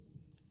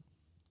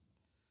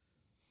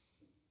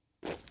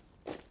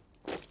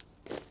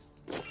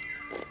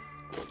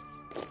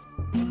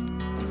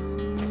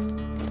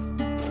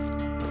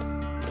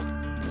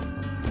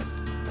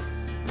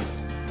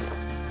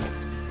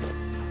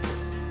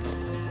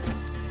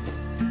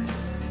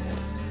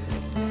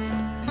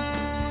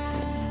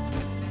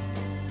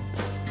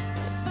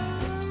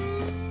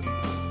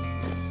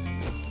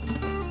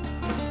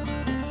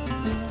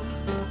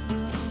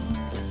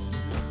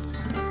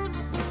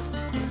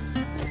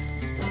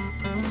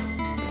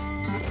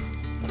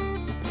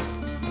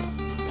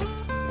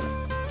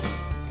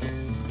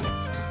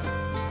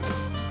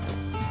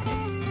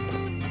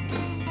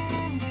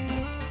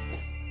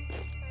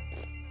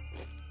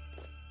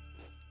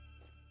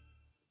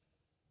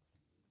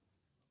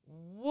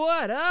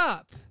What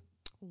up?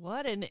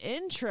 What an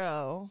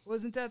intro.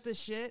 Wasn't that the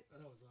shit?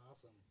 That was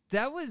awesome.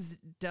 That was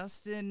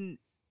Dustin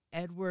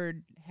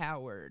Edward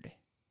Howard.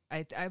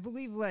 I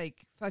believe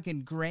like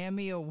fucking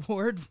Grammy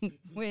Award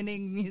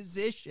winning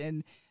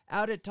musician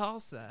out of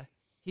Tulsa.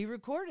 He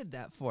recorded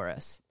that for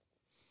us.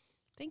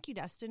 Thank you,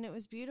 Dustin. It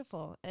was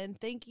beautiful. And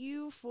thank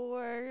you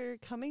for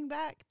coming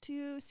back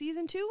to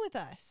season 2 with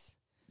us.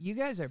 You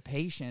guys are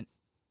patient.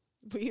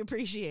 We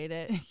appreciate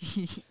it.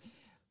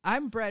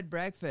 I'm Bread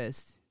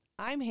Breakfast.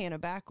 I'm Hannah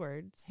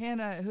Backwards.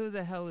 Hannah, who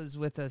the hell is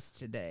with us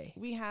today?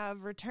 We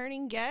have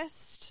returning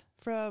guest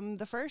from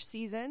the first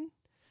season,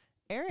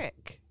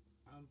 Eric.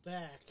 I'm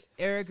back.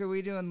 Eric, are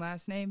we doing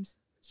last names?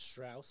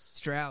 Strauss.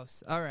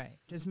 Strauss. All right.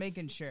 Just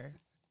making sure.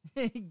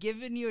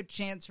 Giving you a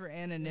chance for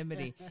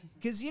anonymity.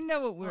 Because you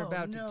know what we're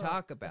about to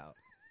talk about.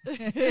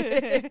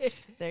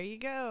 There you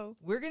go.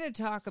 We're going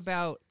to talk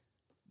about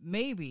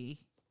maybe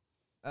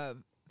a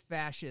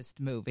fascist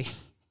movie.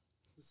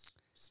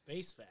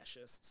 Space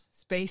fascists.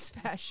 Space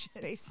fascists.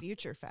 Space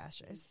future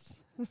fascists.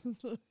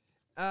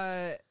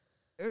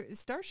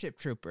 Starship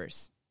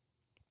Troopers.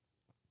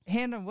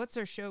 Hannah, what's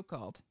our show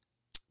called?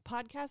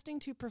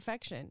 Podcasting to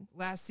Perfection.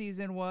 Last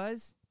season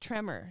was?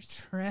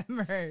 Tremors.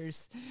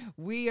 Tremors.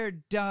 We are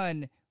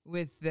done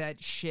with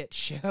that shit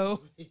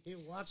show.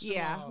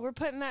 We're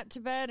putting that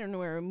to bed and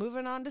we're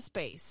moving on to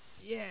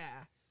space.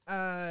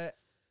 Yeah.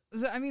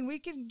 So, I mean, we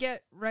can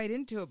get right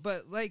into it,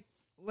 but like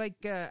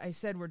I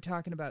said, we're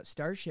talking about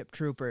Starship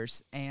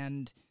Troopers,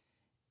 and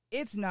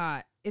it's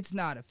not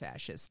a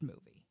fascist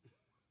movie.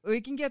 We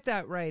can get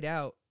that right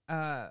out.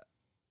 But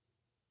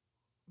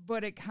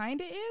it kind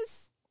of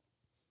is.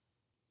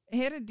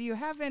 Hannah, do you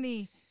have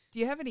any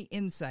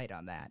insight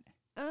on that?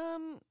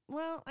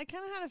 Well, I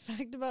kind of had a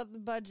fact about the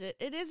budget.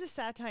 It is a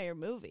satire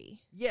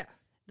movie. Yeah.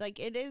 Like,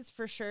 it is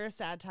for sure a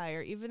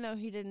satire, even though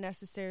he didn't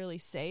necessarily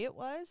say it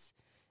was.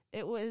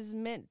 It was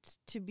meant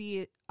to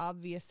be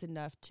obvious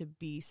enough to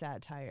be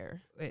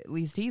satire. At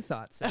least he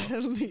thought so.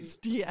 At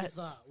least, yes.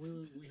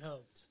 We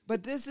hoped.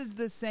 But this is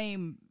the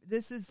same,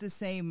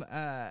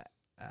 I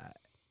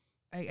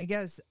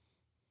guess,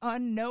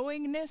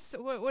 unknowingness.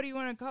 What do you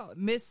want to call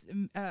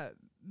it?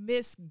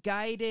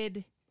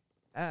 Misguided.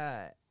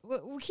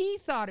 He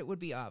thought it would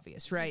be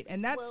obvious, right?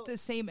 And that's the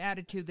same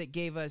attitude that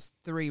gave us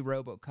 3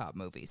 RoboCop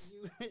movies.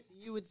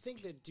 You would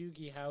think that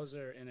Doogie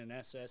Howser in an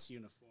SS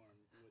uniform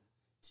would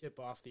tip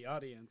off the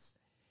audience,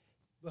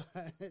 but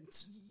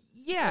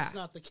yeah, that's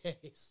not the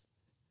case.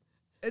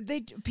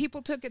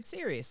 People took it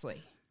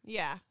seriously.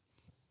 Yeah.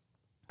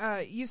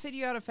 You said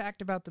you had a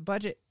fact about the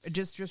budget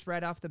just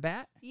right off the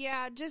bat?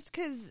 Yeah, just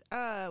because,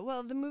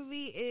 the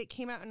movie, it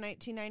came out in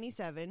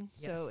 1997,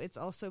 so it's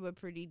also a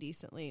pretty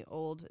decently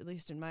old, at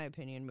least in my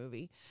opinion,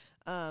 movie.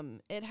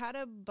 It had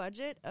a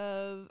budget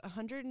of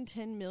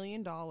 $110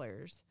 million,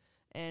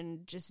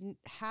 and just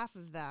half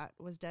of that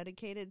was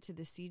dedicated to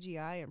the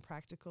CGI and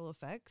practical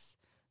effects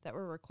that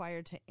were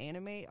required to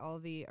animate all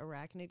the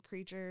arachnid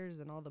creatures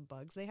and all the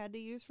bugs they had to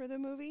use for the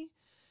movie.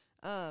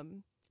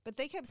 But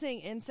they kept saying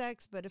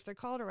insects, but if they're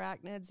called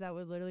arachnids, that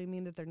would literally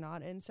mean that they're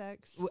not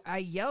insects. I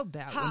yelled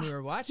that when we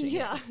were watching it.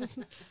 Yeah. So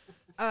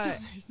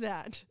there's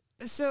that.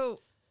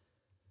 So,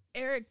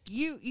 Eric,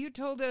 you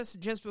told us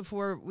just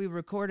before we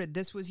recorded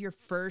this was your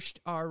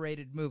first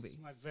R-rated movie. This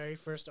is my very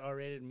first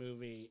R-rated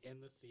movie in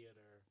the theater.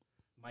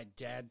 My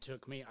dad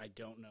took me. I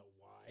don't know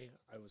why.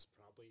 I was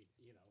probably,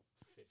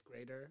 5th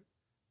grader,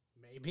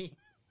 maybe.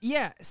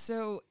 Yeah,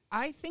 so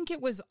I think it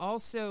was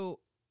also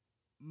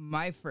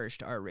my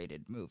first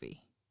R-rated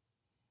movie.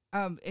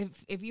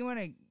 If you want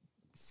to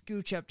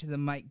scooch up to the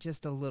mic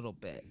just a little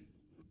bit,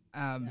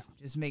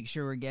 just make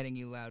sure we're getting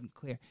you loud and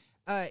clear.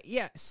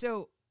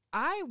 So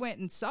I went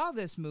and saw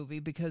this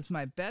movie because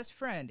my best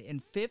friend in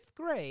 5th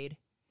grade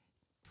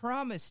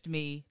promised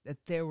me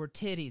that there were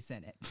titties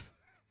in it.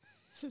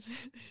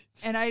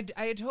 And I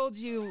had told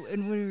you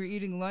when we were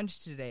eating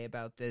lunch today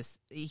about this.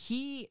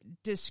 He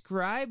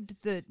described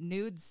the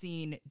nude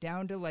scene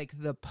down to like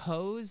the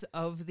pose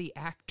of the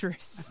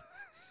actress.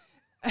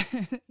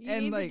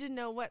 You needed to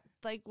know what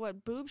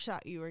boob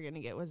shot you were going to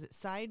get. Was it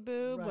side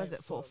boob? Right, was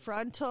it full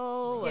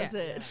frontal? Yeah. Was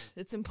it?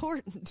 It's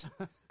important.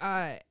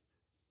 And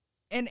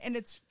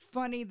it's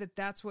funny that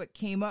that's what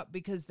came up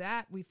because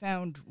that we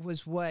found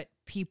was what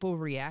people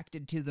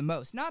reacted to the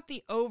most. Not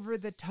the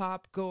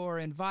over-the-top gore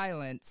and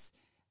violence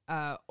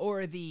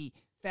or the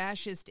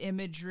fascist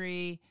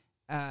imagery,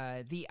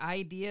 the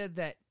idea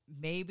that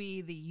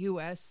maybe the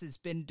U.S. has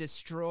been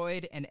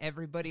destroyed and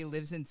everybody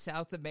lives in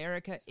South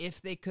America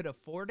if they could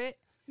afford it.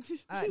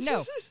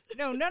 No,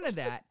 none of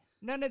that.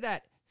 None of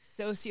that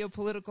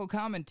socio-political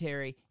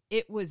commentary.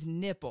 It was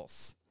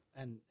nipples.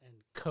 And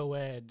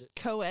co-ed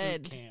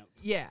Co-ed. camp.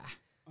 Yeah.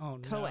 Oh,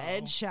 no.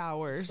 Co-ed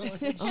showers.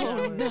 Co-ed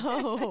Oh, showers.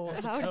 no.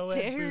 How Co-ed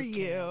dare boot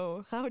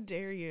you? How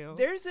dare you?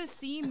 There's a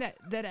scene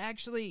that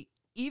actually,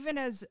 even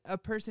as a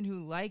person who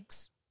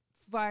likes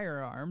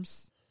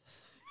firearms,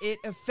 it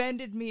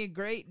offended me a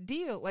great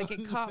deal. Like,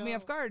 it caught me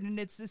off guard. And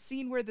it's the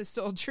scene where the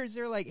soldiers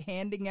are, like,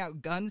 handing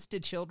out guns to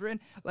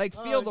children. Like,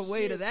 feel the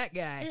weight of that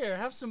guy. Here,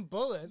 have some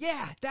bullets.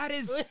 Yeah, that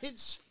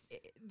is...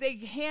 they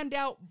hand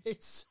out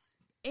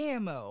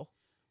ammo.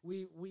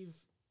 We've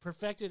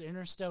perfected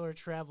interstellar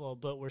travel,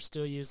 but we're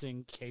still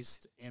using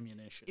cased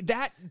ammunition.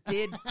 That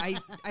did I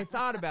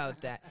thought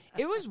about that.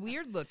 It was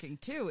weird looking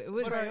too. It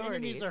was But our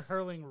enemies are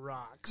hurling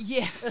rocks.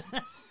 Yeah.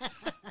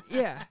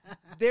 Yeah.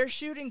 They're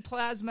shooting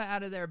plasma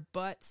out of their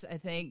butts, I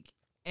think,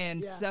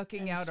 and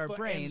sucking out our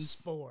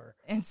brains.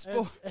 And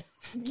spore.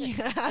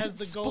 As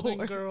the spore.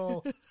 Golden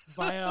Girl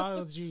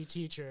biology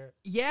teacher.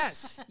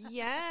 Yes.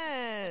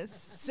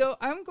 Yes. So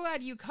I'm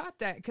glad you caught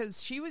that,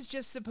 because she was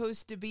just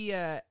supposed to be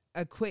a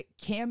quick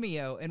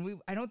cameo, and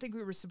I don't think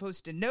we were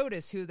supposed to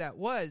notice who that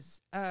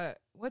was.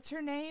 What's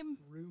her name?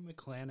 Rue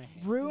McClanahan.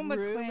 Rue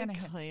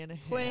McClanahan.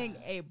 Playing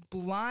a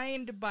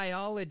blind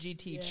biology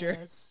teacher.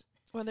 Yes.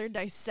 When they're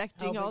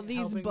dissecting all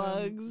these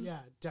bugs. Them,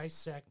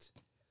 dissect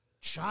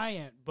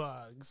giant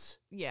bugs.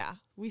 Yeah,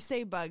 we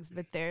say bugs,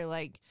 but they're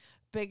like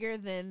bigger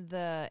than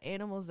the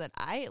animals that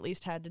I at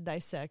least had to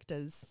dissect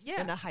as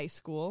in a high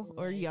school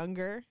or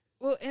younger.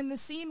 Well, and the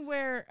scene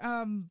where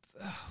Carmen,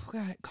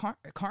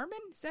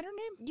 is that her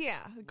name? Yeah,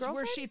 girlfriend?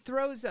 Where she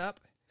throws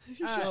up.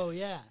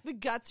 The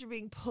guts are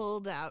being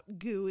pulled out,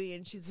 gooey,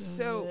 and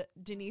she's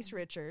Denise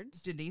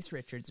Richards.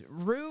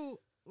 Rue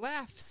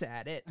laughs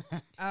at it,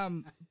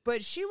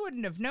 but she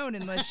wouldn't have known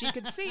unless she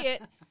could see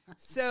it.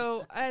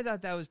 So I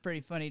thought that was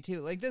pretty funny too.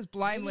 Like, this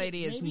blind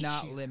lady is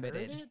not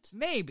limited.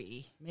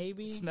 Maybe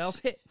smelled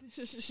it.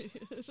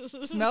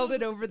 Smelled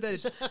it over the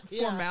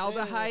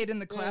formaldehyde in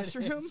the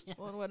classroom.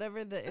 Well,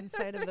 whatever the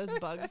inside of those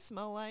bugs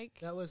smell like.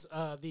 That was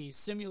the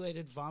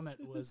simulated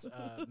vomit was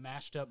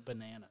mashed up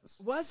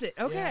bananas. Was it?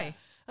 Okay. Yeah.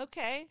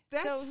 Okay,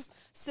 so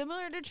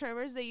similar to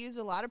Tremors, they use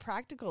a lot of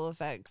practical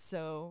effects.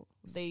 So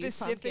they use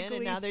pumpkin,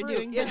 and now they're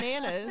doing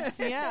bananas.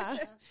 Yeah.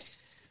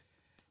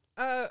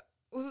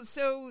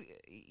 So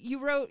you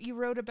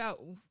wrote about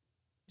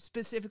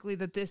specifically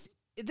that this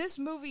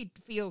movie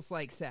feels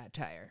like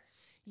satire.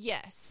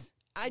 Yes.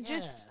 I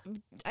guess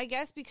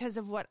because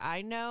of what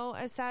I know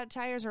as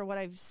satires, or what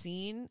I've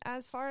seen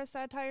as far as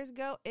satires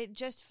go, it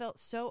just felt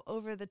so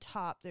over the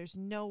top. There's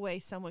no way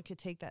someone could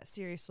take that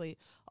seriously.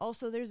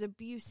 Also, there's a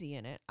Busey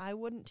in it. I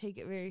wouldn't take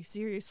it very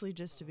seriously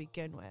just to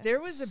begin with. There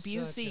was a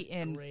Busey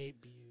in...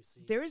 Great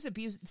Busey. There is a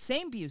Busey...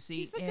 Same Busey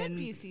He's the good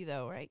Busey,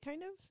 though, right?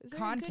 Kind of? Is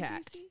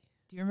Contact.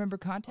 Do you remember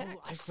Contact?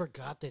 Oh, I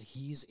forgot that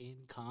he's in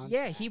Contact.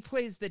 Yeah, he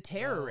plays the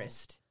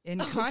terrorist in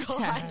Contact.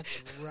 God.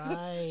 That's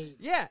right.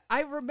 Yeah,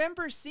 I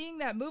remember seeing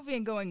that movie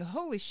and going,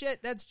 holy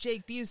shit, that's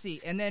Jake Busey.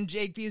 And then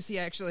Jake Busey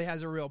actually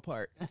has a real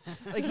part.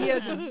 Like,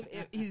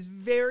 he's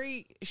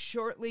very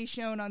shortly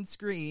shown on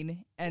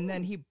screen, and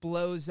then he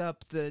blows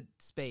up the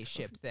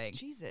spaceship thing.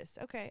 Jesus.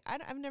 Okay.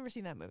 I've never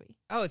seen that movie.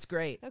 Oh, it's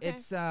great. Okay.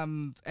 It's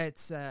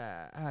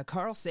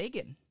Carl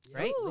Sagan,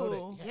 right?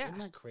 Ooh. Yeah, isn't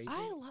that crazy?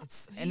 I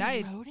love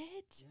I wrote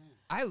it? Yeah.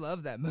 I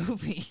love that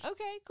movie.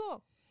 Okay,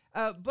 cool.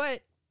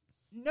 But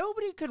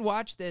nobody could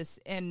watch this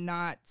and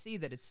not see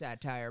that it's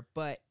satire,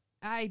 but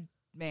I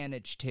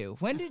managed to.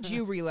 When did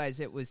you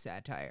realize it was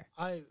satire?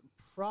 I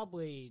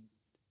probably,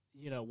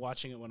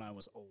 watching it when I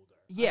was older.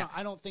 Yeah.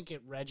 I don't think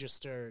it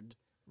registered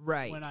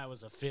When I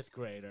was a fifth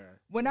grader.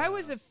 When I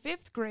was a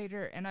fifth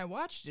grader and I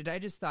watched it, I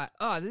just thought,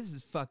 oh, this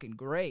is fucking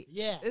great.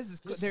 Yeah.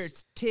 There's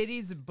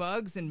titties and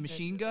bugs and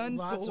machine guns.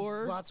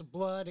 Lots of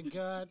blood and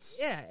guts.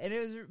 Yeah, and it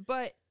was,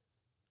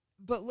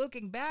 but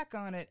looking back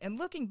on it, and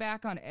looking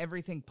back on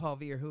everything Paul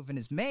Verhoeven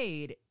has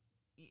made,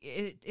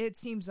 it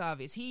seems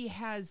obvious. He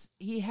has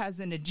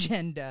an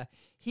agenda.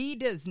 He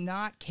does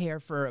not care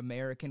for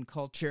American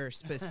culture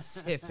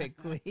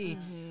specifically.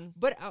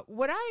 But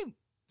what I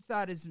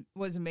thought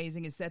was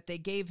amazing is that they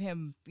gave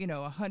him,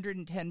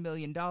 $110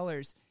 million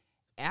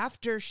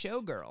after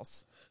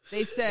Showgirls.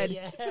 They said,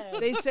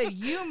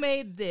 you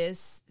made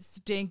this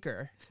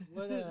stinker.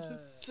 What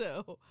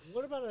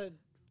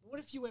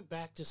if you went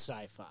back to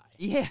sci-fi?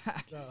 Yeah.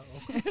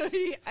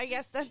 I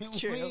guess that's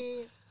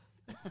true.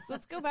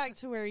 Let's go back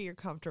to where you're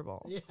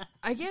comfortable. Yeah.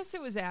 I guess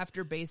it was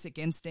after Basic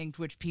Instinct,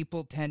 which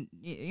people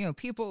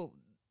people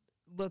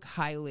look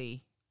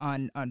highly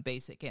on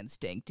Basic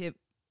Instinct.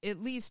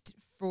 At least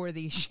for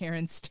the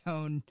Sharon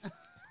Stone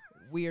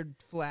weird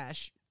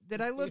flash that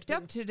I looked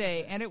up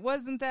today, and it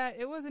wasn't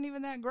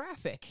even that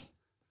graphic.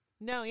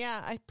 No,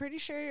 yeah, I'm pretty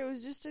sure it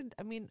was just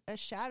a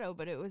shadow,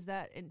 but it was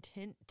that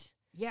intent.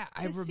 Yeah,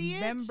 I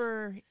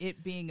remember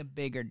it being a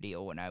bigger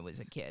deal when I was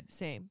a kid.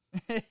 Same.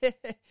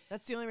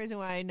 That's the only reason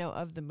why I know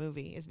of the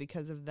movie, is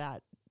because of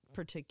that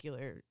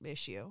particular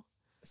issue.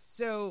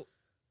 So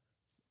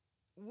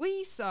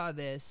we saw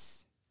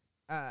this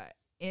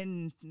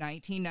in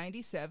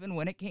 1997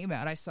 when it came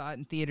out. I saw it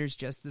in theaters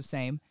just the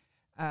same.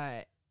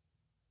 A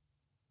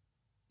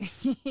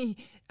thing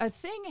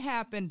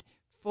happened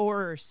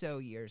 4 or so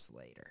years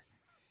later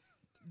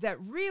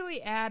that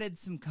really added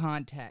some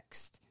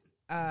context.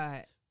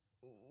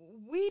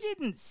 We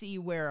didn't see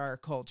where our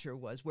culture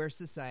was, where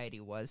society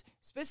was,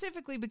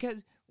 specifically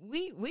because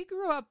we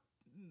grew up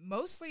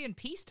mostly in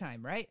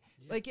peacetime, right?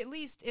 Yeah. Like at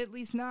least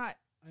not.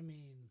 I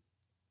mean,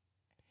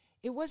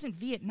 it wasn't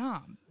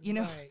Vietnam, you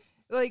know. Right.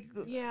 Like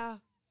yeah,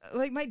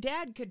 like my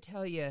dad could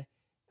tell you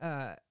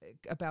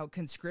about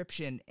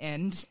conscription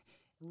and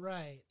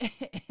Right.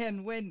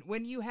 and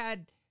when you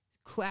had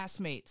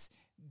classmates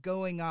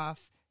going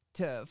off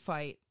to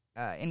fight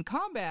in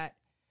combat,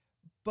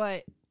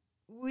 but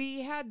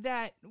we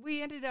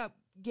ended up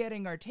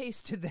getting our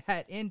taste of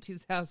that in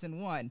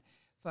 2001,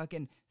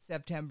 fucking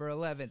September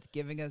 11th,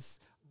 giving us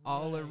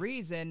all a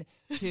reason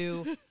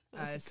to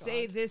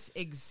say this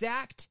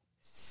exact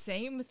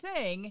same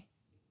thing.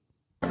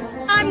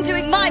 I'm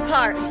doing my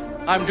part.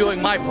 I'm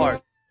doing my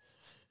part.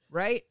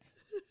 Right?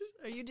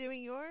 Are you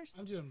doing yours?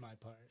 I'm doing my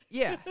part.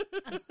 Yeah.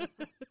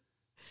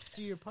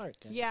 Do your part,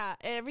 guys. Yeah,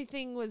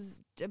 everything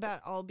was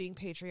about all being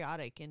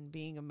patriotic and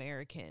being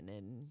American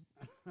and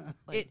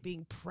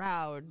being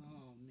proud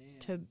Oh, man.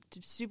 to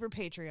super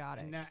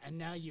patriotic. And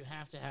now you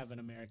have to have an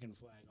American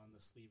flag on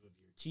the sleeve of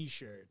your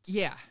T-shirt.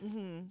 Yeah.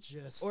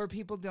 Just Or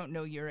people don't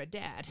know you're a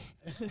dad.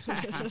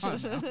 I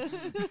don't know.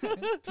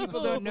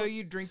 People don't know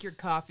you drink your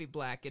coffee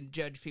black and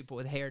judge people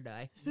with hair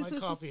dye. my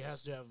coffee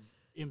has to have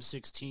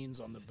M16s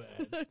on the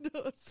bed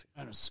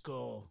and a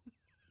skull.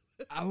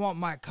 I want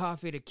my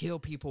coffee to kill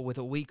people with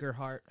a weaker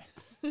heart.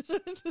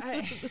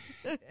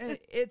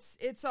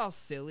 It's all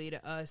silly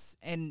to us,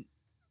 and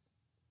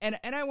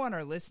I want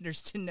our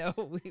listeners to know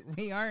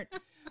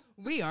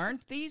we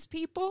aren't these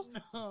people.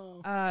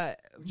 No. We're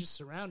just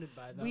surrounded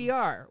by them. We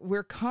are.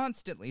 We're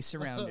constantly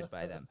surrounded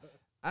by them.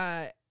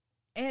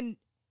 And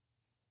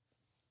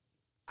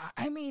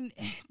I mean,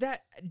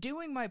 that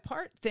doing my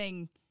part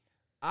thing,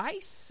 I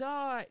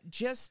saw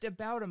just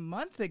about a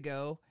month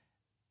ago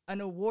an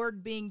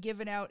award being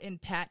given out in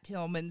Pat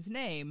Tillman's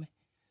name,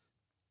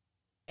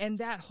 and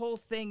that whole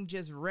thing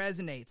just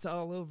resonates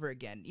all over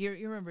again. You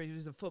remember he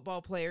was a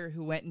football player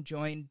who went and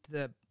joined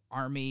the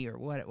army or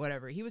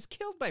whatever. He was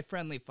killed by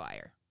friendly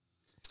fire.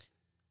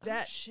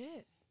 Oh,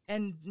 shit.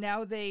 And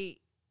now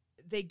they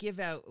give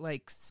out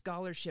like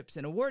scholarships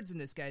and awards in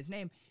this guy's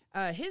name.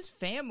 His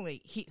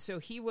family,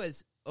 he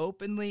was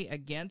openly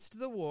against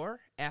the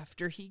war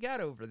after he got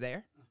over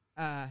there,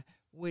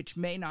 which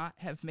may not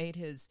have made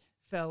his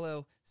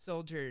fellow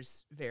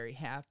soldiers very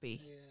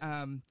happy.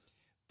 Yeah.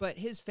 But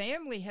his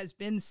family has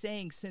been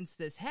saying since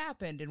this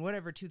happened in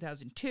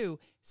 2002,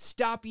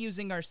 stop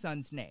using our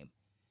son's name.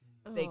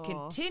 Aww. They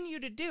continue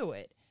to do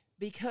it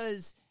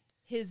because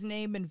his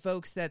name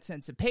invokes that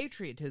sense of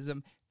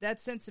patriotism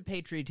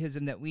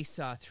that we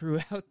saw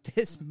throughout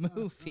this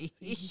movie.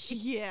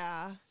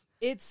 Yeah.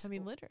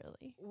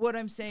 Literally. What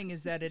I'm saying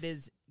is that it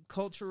is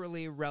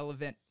culturally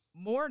relevant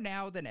more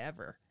now than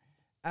ever.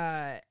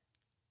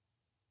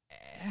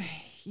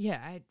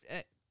 Yeah,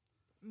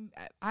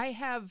 I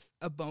have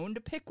a bone to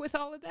pick with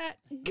all of that.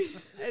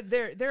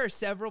 There are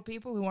several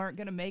people who aren't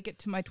going to make it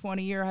to my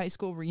 20-year high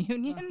school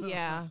reunion.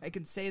 Yeah. I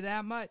can say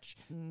that much.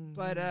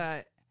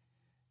 But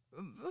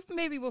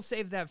maybe we'll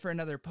save that for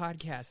another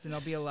podcast, and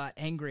I'll be a lot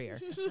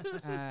angrier.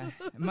 I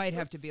might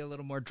have to be a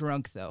little more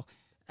drunk, though.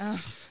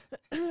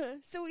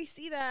 So we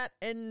see that,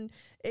 and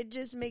it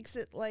just makes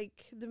it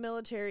like the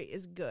military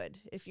is good.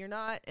 If you're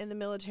not in the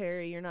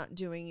military, you're not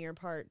doing your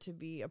part to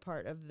be a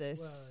part of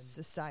this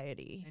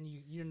society. And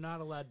you're not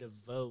allowed to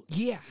vote.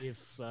 Yeah.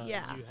 If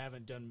you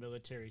haven't done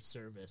military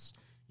service,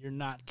 you're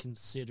not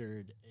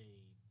considered a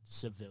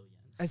civilian.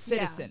 A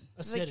citizen. Yeah.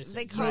 A citizen.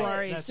 They call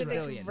it a civic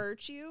civilian.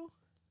 virtue.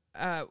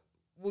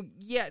 Well,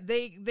 yeah,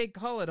 they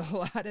call it a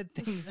lot of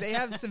things. They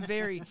have some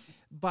very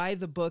by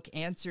the book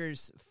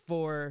answers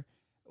for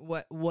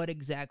what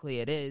exactly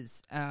it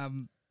is.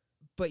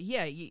 But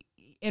yeah,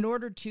 in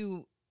order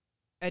to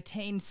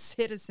attain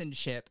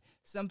citizenship,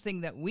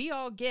 something that we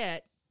all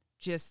get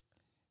just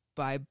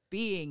by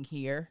being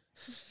here,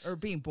 or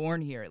being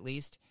born here at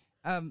least,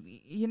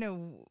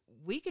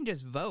 we can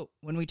just vote.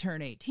 When we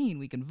turn 18,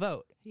 we can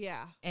vote.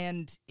 Yeah.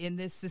 And in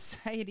this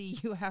society,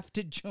 you have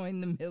to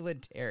join the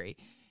military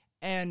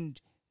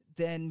and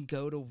then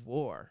go to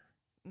war.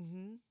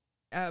 Mm-hmm.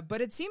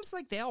 But it seems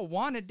like they all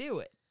want to do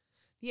it.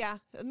 Yeah.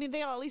 I mean,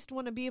 they all at least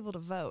want to be able to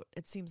vote.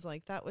 It seems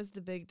like that was the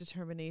big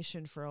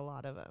determination for a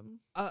lot of them.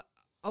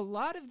 A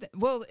lot of them.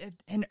 Well,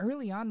 and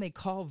early on, they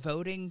call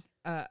voting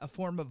a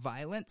form of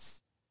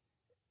violence.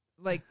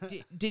 Like,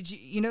 did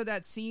you know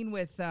that scene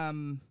with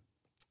Radcheck?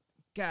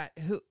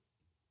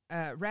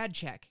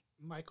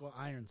 Michael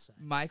Ironside.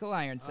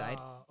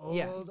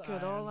 Yeah.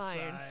 Good old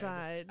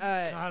Ironside.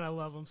 God, I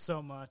love him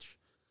so much.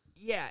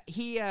 Yeah,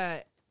 he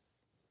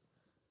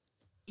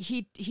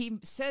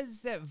says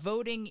that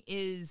voting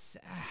is,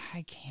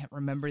 I can't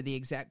remember the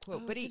exact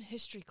quote, but in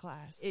history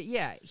class.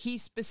 He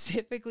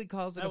specifically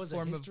calls it that a was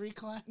form a history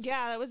class?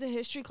 Yeah, that was a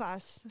history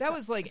class. That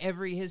was like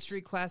every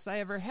history class I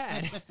ever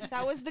had.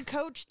 That was the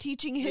coach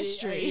teaching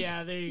history.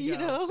 Yeah, there you go.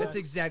 Know? That's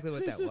exactly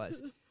what that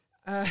was.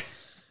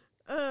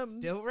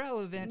 Still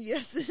relevant.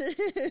 Yes, it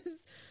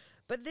is.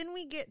 But then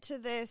we get to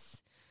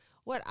this,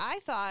 what I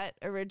thought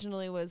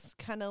originally was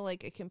kind of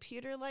like a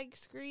computer-like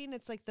screen.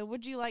 It's like the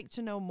would you like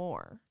to know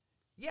more?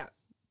 Yeah.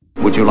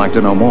 Would you like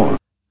to know more?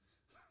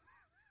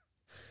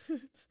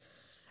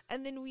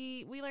 And then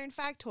we learn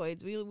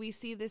factoids. We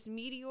see this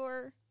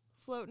meteor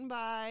floating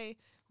by.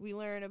 We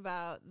learn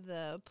about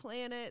the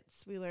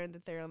planets. We learn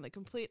that they're on the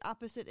complete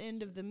opposite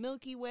end of the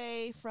Milky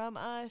Way from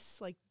us,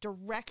 like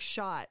direct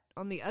shot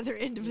on the other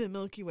end of the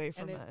Milky Way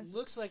from and us. it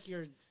looks like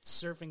you're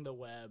surfing the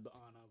web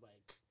on a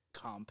like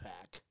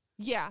compact.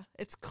 Yeah,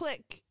 it's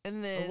click,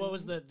 and then Or what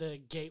was the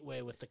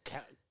gateway with the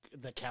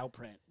cow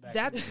print? Back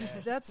in the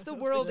day? That's the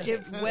world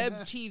if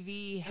web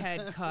TV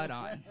had caught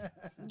on.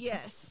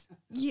 Yes.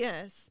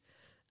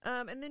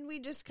 And then we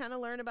just kind of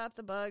learn about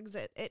the bugs.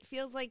 It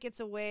feels like it's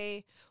a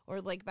way,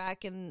 or like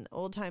back in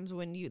old times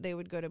when they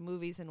would go to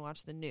movies and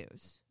watch the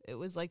news. It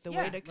was like the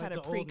way to kind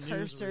of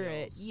precursor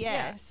it.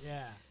 Yes.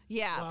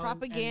 Yeah. Well,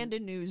 propaganda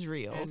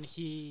newsreels. And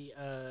he,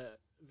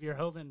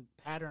 Verhoeven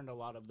patterned a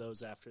lot of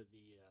those after the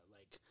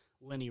like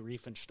Leni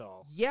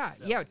Riefenstahl.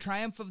 Yeah.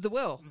 Triumph of the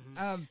Will.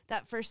 Mm-hmm.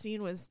 That first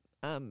scene was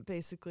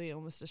basically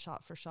almost a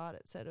shot for shot.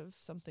 It said of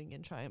something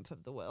in Triumph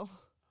of the Will.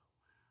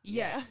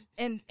 Yeah,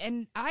 and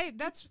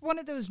that's one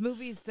of those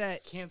movies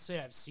that Can't say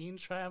I've seen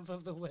Triumph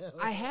of the Will.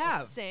 I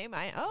have. Same.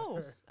 I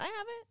haven't.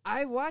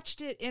 I watched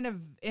it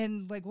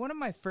in like one of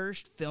my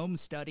first film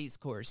studies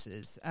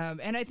courses,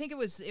 and I think it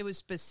was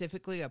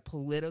specifically a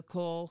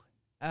political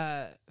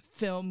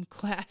film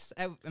class.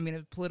 I mean,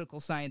 a political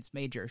science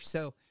major.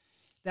 So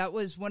that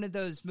was one of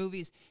those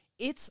movies.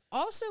 It's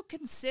also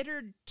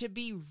considered to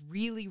be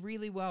really,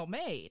 really well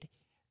made,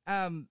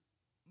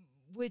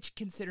 which,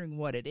 considering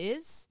what it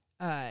is.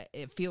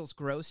 It feels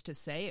gross to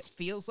say. It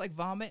feels like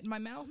vomit in my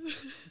mouth.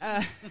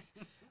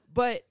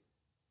 But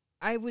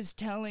I was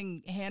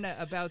telling Hannah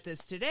about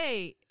this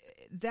today.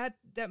 That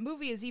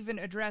movie is even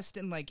addressed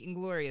in like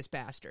Inglourious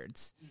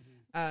Bastards.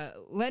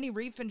 Leni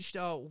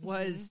Riefenstahl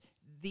was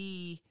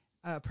the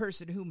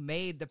person who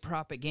made the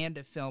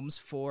propaganda films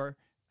for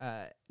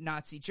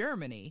Nazi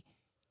Germany,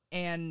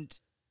 and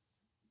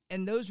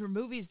those were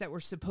movies that were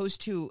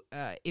supposed to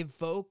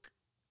evoke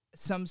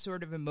some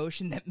sort of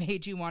emotion that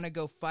made you want to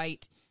go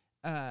fight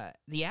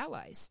the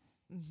Allies.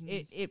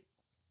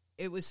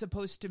 It was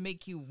supposed to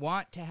make you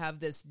want to have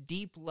this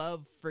deep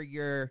love for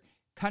your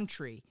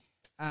country,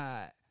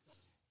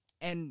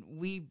 and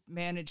we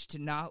managed to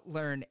not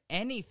learn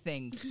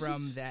anything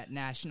from that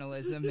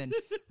nationalism and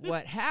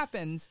what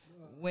happens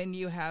when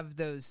you have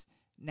those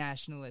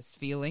nationalist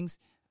feelings,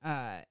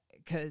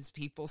 because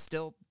people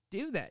still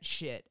do that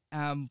shit.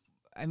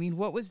 I mean,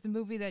 what was the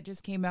movie that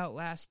just came out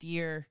last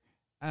year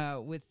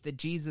with the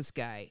Jesus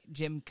guy,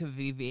 Jim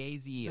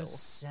Caviezel? The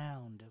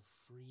Sound of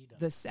Freedom.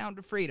 The Sound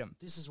of Freedom.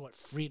 This is what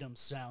freedom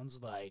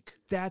sounds like.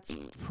 That's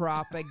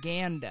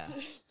propaganda.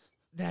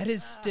 That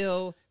is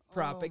still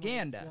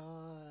propaganda.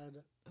 Oh,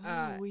 my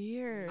God.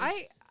 Weird.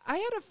 I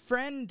had a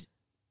friend.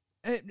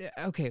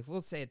 Okay,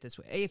 we'll say it this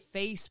way: a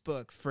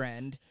Facebook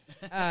friend,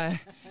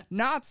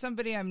 not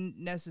somebody I'm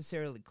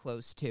necessarily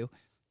close to.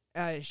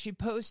 She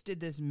posted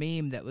this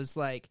meme that was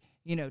like,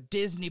 you know,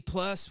 Disney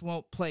Plus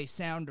won't play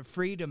Sound of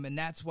Freedom, and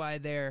that's why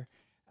their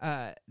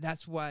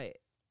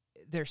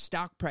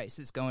stock price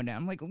is going down.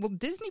 I'm like, well,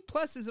 Disney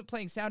Plus isn't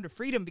playing Sound of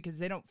Freedom because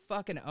they don't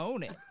fucking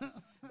own it.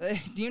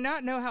 Do you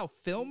not know how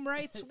film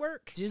rights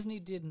work? Disney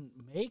didn't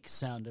make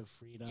Sound of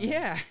Freedom.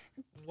 Yeah.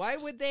 Why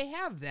would they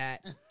have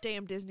that?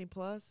 Damn Disney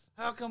Plus.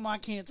 How come I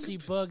can't see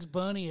Bugs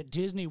Bunny at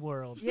Disney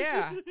World?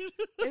 Yeah.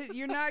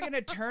 You're not going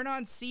to turn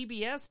on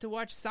CBS to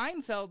watch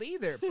Seinfeld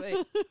either,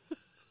 but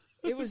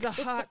it was a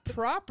hot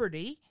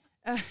property.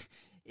 But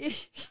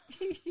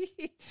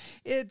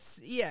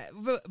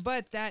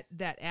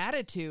that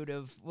attitude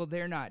of, well,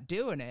 they're not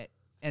doing it,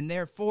 and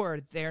therefore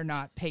they're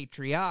not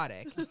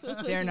patriotic.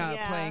 They're not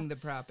playing the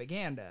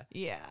propaganda.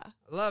 Yeah.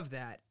 Love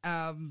that.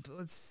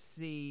 Let's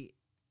see.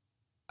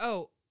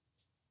 Oh,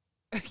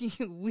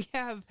 we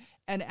have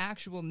an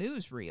actual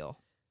newsreel.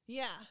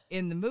 Yeah.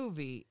 In the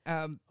movie.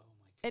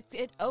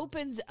 It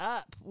opens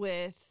up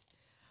with,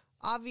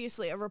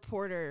 obviously, a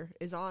reporter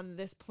is on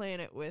this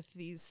planet with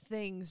these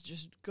things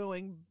just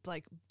going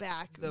like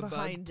back the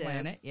behind bug him.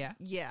 Planet, yeah.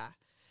 Yeah.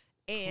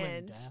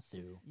 And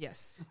Clendathu.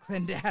 Yes,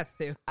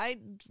 Clendathu. I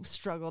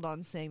struggled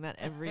on saying that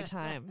every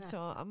time, so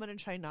I'm going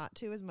to try not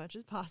to as much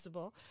as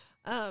possible.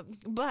 Or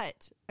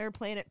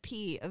Planet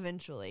P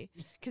eventually,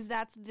 because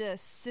that's the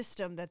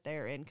system that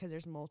they're in, because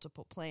there's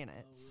multiple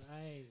planets. Oh,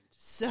 right.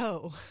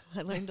 So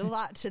I learned a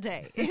lot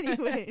today.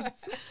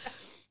 Anyways,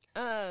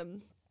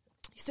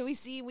 so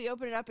we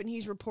open it up and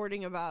he's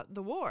reporting about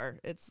the war.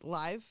 It's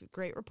live,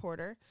 great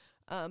reporter.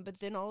 But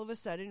then all of a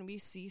sudden we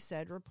see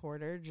said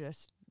reporter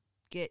just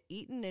get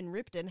eaten and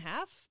ripped in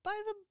half by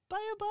a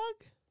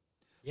bug.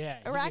 Yeah,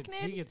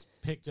 Arachnid? He gets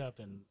picked up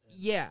and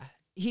Yeah,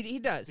 he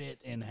does. bit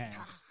in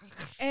half.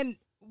 And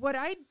what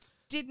I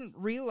didn't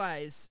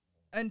realize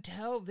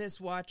until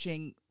this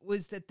watching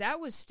was that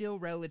was still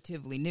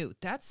relatively new.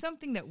 That's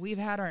something that we've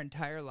had our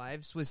entire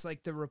lives, was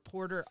like the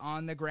reporter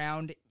on the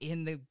ground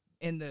in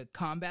the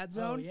combat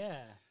zone. Oh,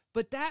 yeah.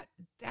 But that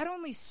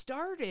only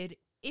started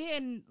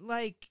in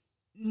like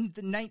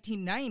the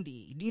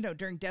 1990,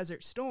 during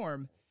Desert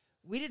Storm.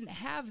 We didn't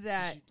have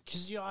that.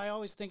 Because I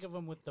always think of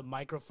him with the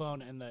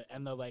microphone and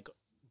the like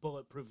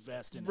bulletproof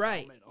vest and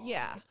Right. helmet on.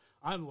 Yeah.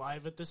 I'm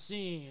live at the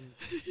scene.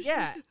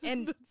 Yeah,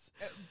 and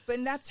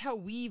but that's how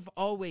we've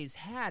always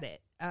had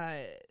it.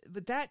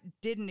 but that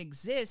didn't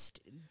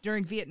exist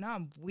during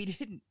Vietnam.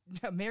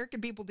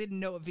 American people didn't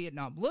know what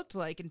Vietnam looked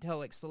like until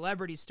like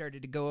celebrities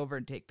started to go over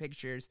and take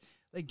pictures,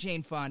 like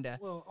Jane Fonda.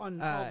 Well,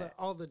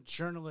 all the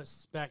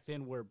journalists back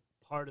then were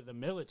part of the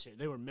military.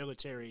 They were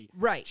military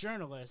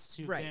journalists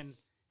who then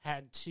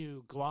had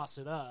to gloss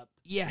it up.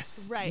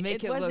 Yes, right.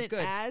 Make it it wasn't look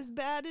good. as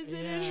bad as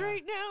it is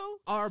right now.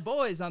 Our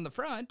boys on the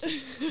front.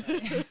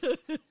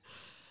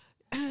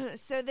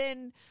 So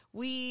then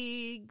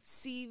we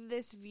see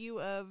this view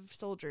of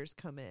soldiers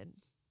come in,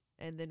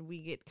 and then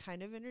we get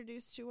kind of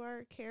introduced to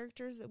our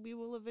characters that we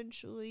will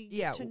eventually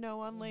get to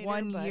know on later.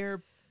 1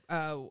 year,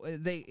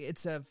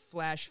 it's a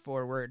flash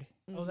forward.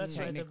 Oh, that's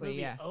right. The movie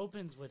yeah.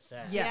 opens with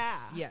that.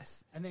 Yes,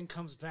 yes. And then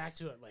comes back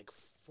to it like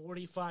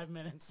 45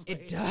 minutes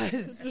later. It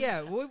does.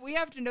 Yeah, we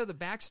have to know the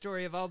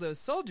backstory of all those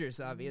soldiers,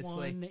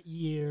 obviously. 1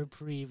 year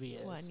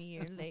previous. 1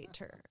 year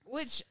later.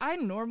 Which I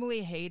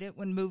normally hate it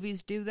when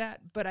movies do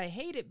that, but I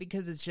hate it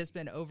because it's just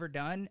been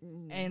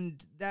overdone.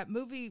 And that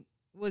movie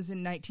was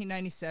in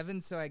 1997,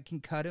 so I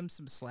can cut him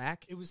some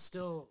slack. It was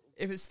still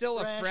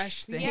a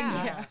fresh thing.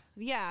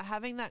 Yeah,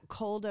 having that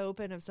cold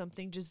open of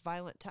something just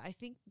violent to, I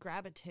think,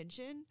 grab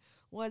attention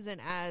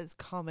wasn't as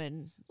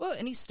common. Well,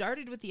 and he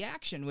started with the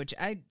action, which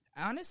I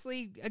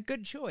honestly, a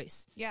good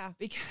choice. Yeah.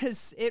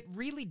 Because it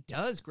really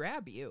does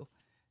grab you.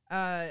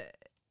 I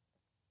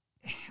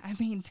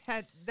mean,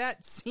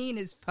 that scene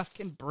is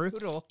fucking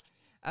brutal.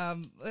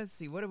 Let's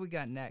see, what have we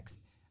got next?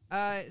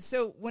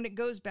 So when it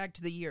goes back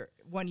to the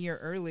 1 year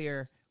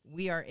earlier,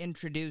 we are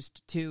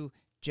introduced to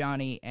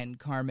Johnny and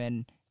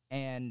Carmen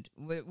and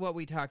what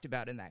we talked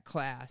about in that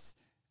class.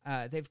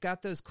 They've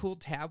got those cool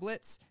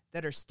tablets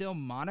that are still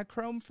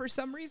monochrome for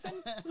some reason.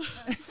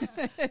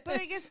 But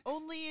I guess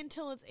only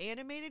until it's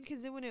animated,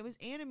 because then when it was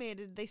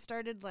animated, they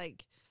started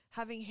like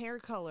having hair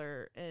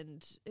color,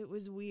 and it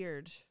was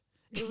weird.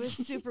 It was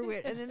super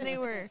weird. And then they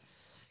were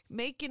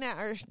making out,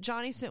 or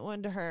Johnny sent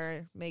one to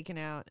her, making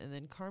out, and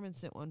then Carmen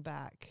sent one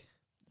back.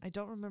 I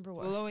don't remember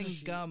what. Blowing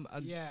gum,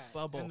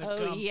 bubble. And the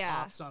gum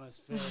pops on his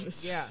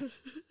face. Yeah.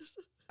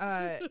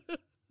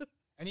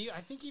 And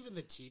I think even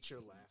the teacher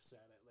laughs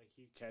at it, like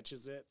he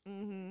catches it.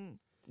 Mm-hmm.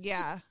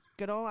 Yeah,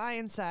 good old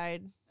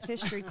Ironside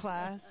history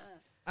class.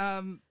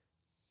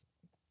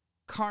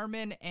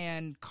 Carmen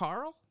and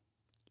Carl?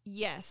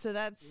 Yes, so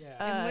that's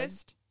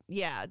Enlist?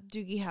 Yeah,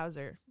 Doogie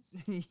Howser.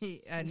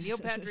 Neil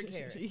Patrick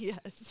Harris.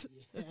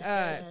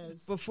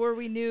 Yes. Before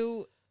we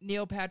knew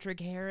Neil Patrick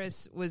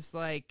Harris was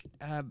like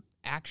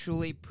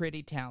actually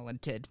pretty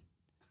talented.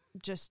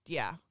 Just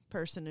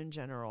person in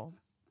general.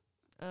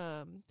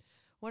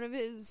 One of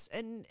his,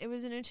 and it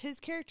was his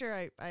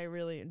character I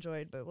really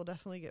enjoyed, but we'll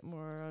definitely get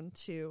more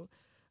onto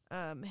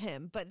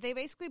him. But they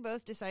basically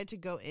both decided to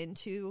go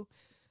into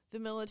the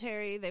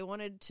military. They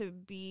wanted to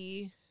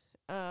be,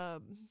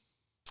 oh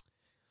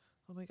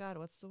my God,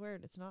 what's the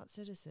word? It's not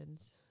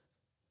citizens.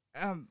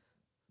 I'm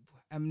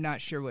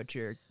not sure what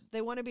you're.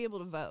 They want to be able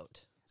to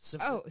vote.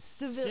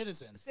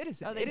 Citizen.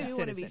 Citizen. Oh, they do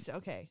want to be,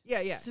 okay.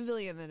 Yeah.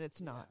 Civilian, that it's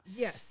not.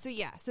 Yes.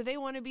 So they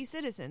want to be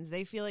citizens.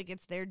 They feel like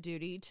it's their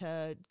duty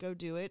to go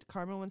do it.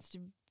 Carmen wants to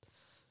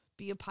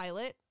be a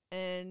pilot,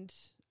 and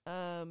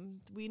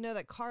we know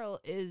that Carl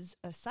is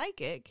a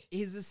psychic.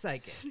 He's a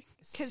psychic.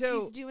 Because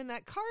he's doing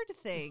that card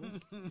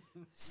thing.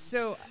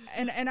 So,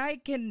 and I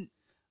can...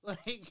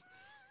 Like...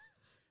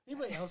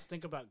 Anybody else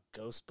think about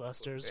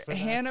Ghostbusters for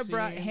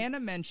Hannah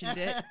mentioned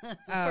it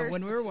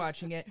when we were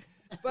watching it.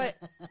 But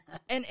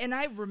and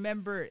I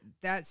remember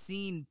that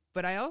scene,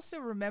 but I also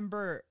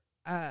remember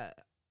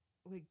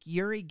like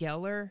Uri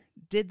Geller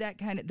did that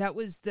kind of that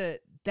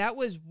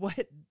was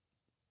what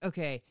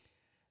okay.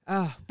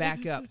 Oh,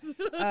 back up.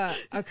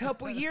 A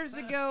couple years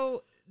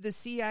ago, the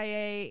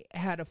CIA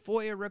had a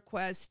FOIA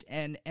request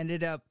and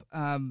ended up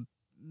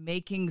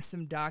making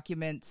some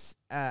documents,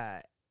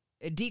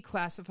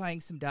 declassifying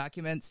some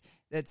documents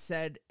that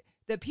said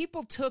that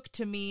people took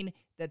to mean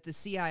that the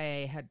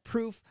CIA had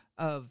proof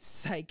of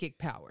psychic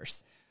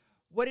powers.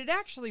 What it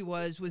actually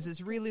was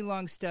this really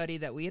long study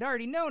that we had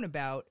already known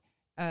about,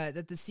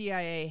 that the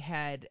CIA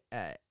had,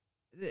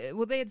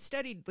 they had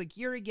studied like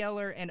Uri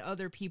Geller and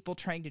other people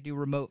trying to do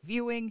remote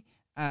viewing,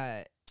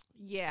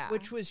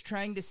 which was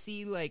trying to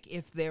see like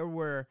if there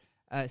were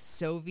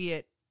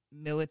Soviet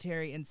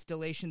military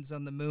installations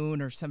on the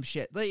moon or some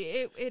shit.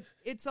 Like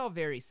it's all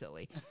very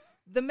silly.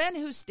 The Men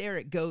Who Stare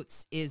at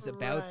Goats is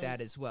about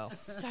that as well.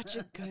 Such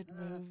a good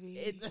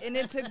movie. And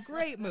it's a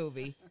great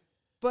movie,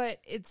 but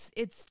it's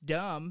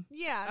dumb.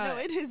 Yeah, no,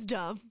 it is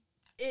dumb.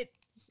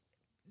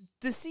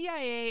 The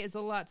CIA is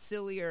a lot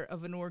sillier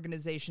of an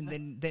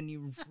organization than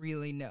you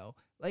really know.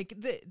 Like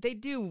they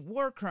do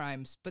war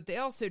crimes, but they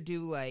also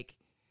do like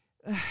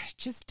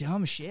just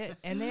dumb shit,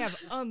 and they have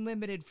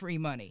unlimited free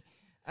money.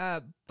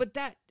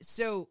 But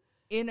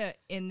in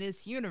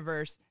this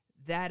universe,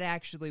 that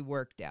actually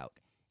worked out.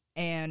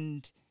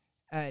 And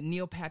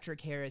Neil Patrick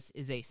Harris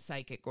is a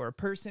psychic or a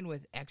person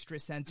with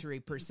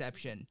extrasensory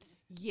perception.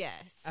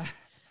 Yes.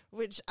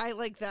 Which I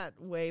like that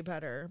way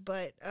better.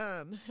 But,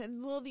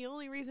 the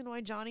only reason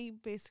why Johnny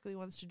basically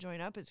wants to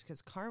join up is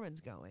because Carmen's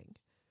going.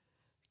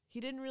 he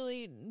didn't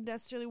really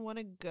necessarily want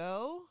to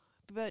go,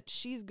 but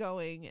she's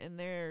going and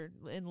they're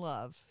in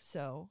love.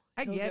 So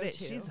I he'll get go it.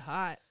 too. She's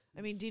hot.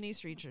 I mean,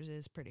 Denise Richards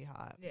is pretty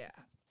hot. Yeah.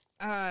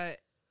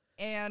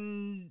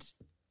 And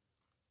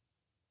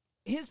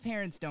his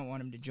parents don't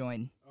want him to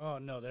join. Oh,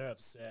 no, they're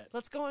upset.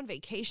 Let's go on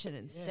vacation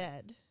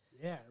instead.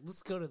 Yeah,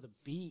 let's go to the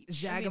beach.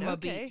 Zagama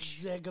okay.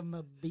 Beach.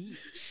 Zagama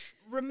Beach.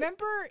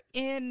 Remember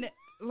in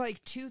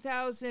like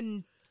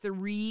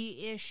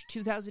 2003-ish,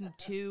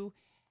 2002,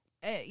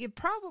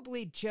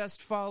 probably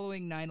just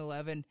following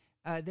 9/11,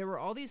 there were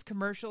all these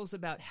commercials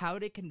about how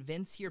to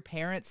convince your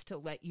parents to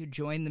let you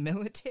join the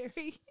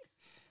military.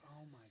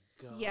 Oh, my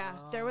God. Yeah,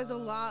 there was a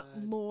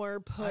lot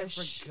more push.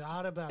 I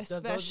forgot about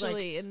that.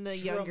 Especially in the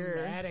younger...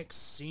 dramatic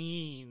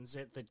scenes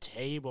at the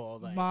table.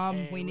 Like, Mom,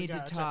 hey, we need to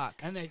gotta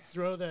talk. And they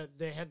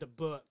had the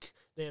book.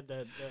 They had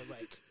the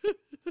like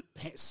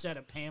set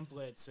of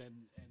pamphlets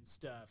and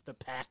stuff, the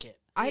packet.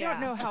 I don't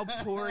know how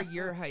poor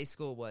your high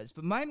school was,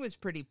 but mine was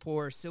pretty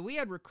poor, so we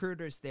had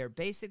recruiters there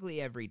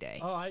basically every day.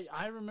 Oh,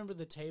 I remember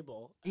the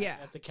table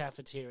at the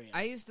cafeteria.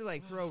 I used to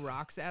like throw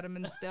rocks at them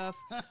and stuff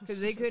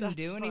because they couldn't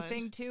do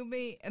anything to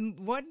me.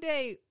 And one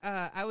day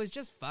I was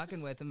just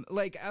fucking with them.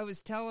 Like I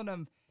was telling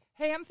them,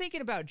 hey, I'm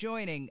thinking about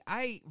joining.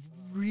 I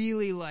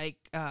really like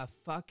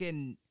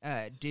fucking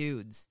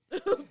dudes.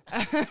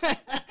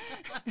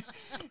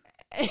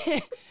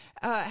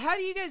 How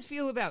do you guys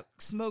feel about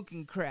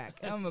smoking crack?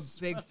 I'm a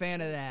big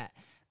fan of that.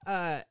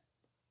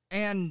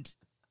 And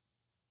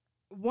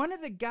one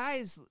of the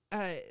guys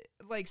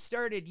like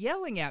started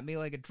yelling at me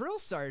like a drill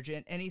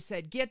sergeant, and he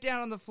said, "Get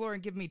down on the floor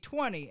and give me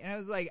 20." And I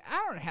was like,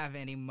 "I don't have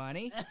any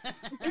money.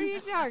 What are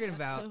you talking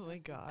about?" Oh my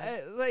God.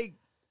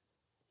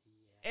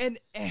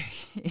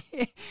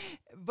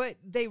 But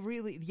they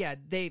really,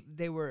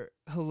 they were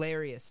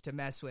hilarious to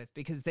mess with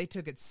because they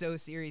took it so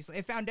seriously.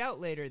 I found out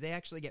later they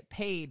actually get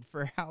paid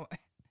for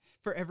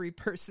every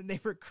person they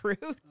recruit.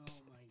 Oh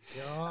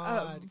my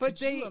God! But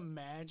Could you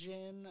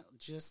imagine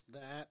just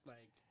that?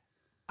 Like,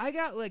 I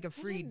got like a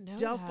free didn't know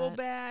duffel that.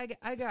 bag.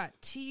 I got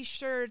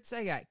T-shirts.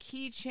 I got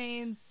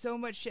keychains. So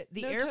much shit.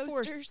 The No Air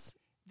toasters?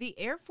 The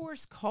Air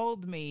Force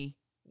called me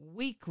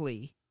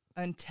weekly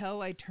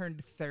until I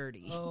turned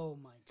 30. oh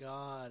my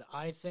God!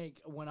 I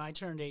think when I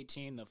turned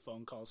 18, the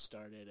phone calls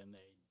started, and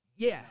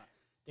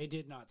they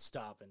did not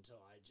stop until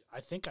I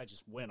think I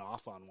just went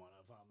off on one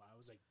of them. I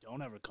was like,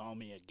 "Don't ever call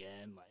me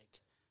again.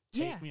 Like,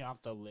 take me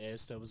off the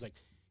list." I was like,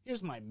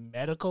 "Here's my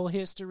medical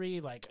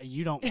history. Like,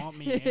 you don't want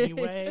me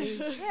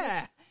anyways."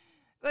 Yeah.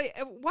 Like,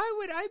 why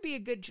would I be a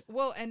good...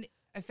 Well, and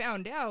I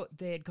found out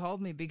they had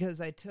called me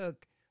because I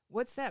took...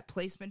 What's that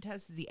placement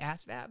test? The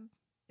ASVAB?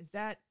 Is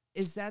that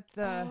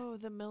the... Oh,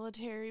 the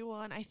military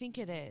one? I think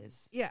it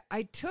is. Yeah,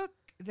 I took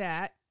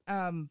that,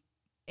 and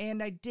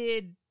I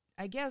did,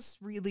 I guess,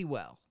 really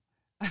well.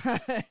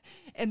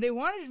 And they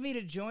wanted me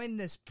to join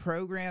this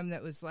program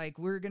that was like,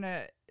 we're going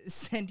to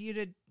send you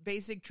to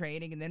basic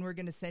training, and then we're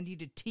going to send you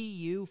to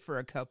TU for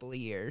a couple of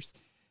years.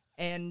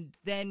 And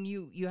then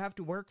you have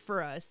to work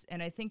for us.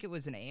 And I think it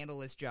was an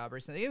analyst job or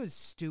something. It was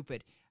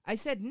stupid. I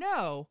said,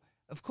 no,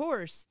 of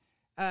course.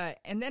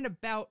 And then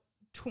about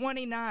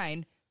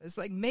 29, I was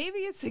like, maybe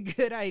it's a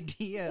good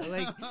idea.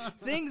 Like,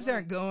 things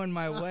aren't going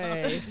my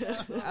way.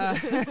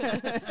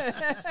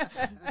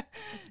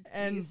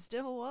 And you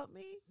still want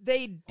me?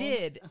 They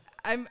did.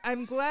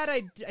 I'm glad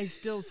I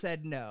still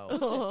said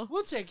no.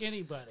 We'll take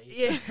anybody.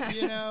 Yeah.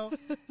 You know,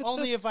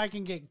 only if I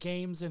can get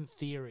games in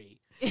theory.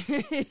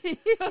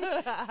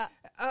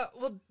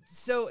 Well,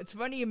 so it's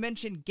funny you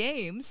mentioned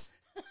games,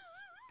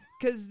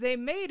 because they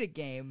made a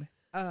game,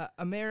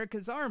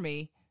 America's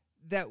Army,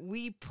 that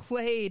we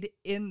played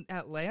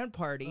at LAN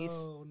parties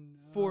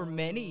for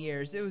many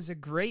years. It was a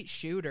great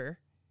shooter.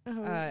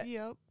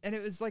 Yep. And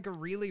it was like a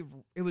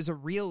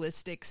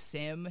realistic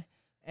sim.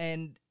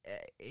 And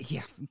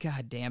yeah,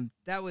 goddamn,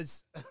 that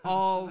was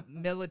all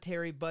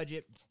military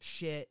budget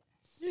shit.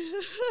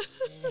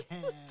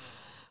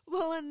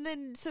 Well, and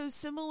then so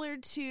similar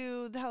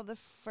to how the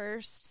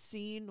first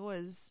scene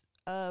was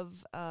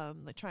of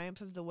the Triumph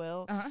of the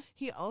Will,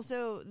 he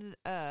also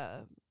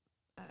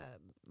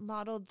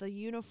modeled the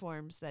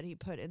uniforms that he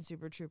put in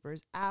Super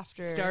Troopers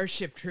after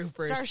Starship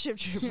Troopers.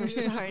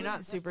 Sorry,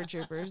 not Super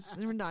Troopers.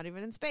 They're not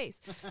even in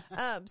space.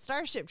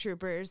 Starship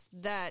Troopers,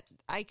 that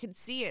I could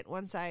see it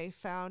once I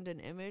found an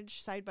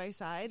image side by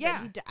side.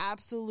 Yeah. That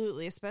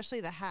he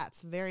especially the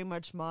hats, very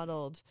much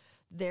modeled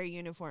their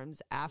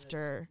uniforms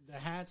after. The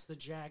hats, the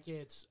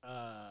jackets,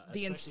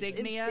 the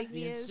insignia.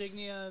 The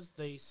insignias,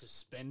 the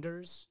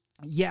suspenders.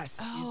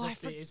 Yes. Oh,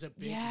 is a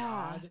big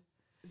nod.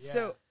 Yeah.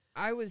 So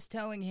I was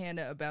telling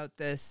Hannah about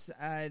this.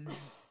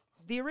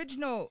 The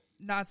original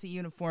Nazi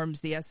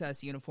uniforms, the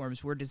SS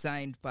uniforms, were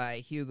designed by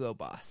Hugo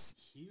Boss.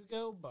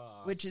 Hugo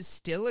Boss. Which is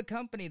still a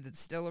company that's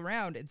still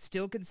around. It's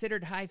still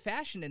considered high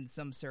fashion in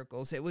some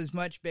circles. It was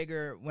much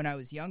bigger when I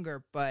was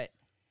younger, but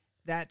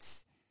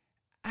that's...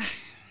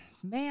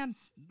 man,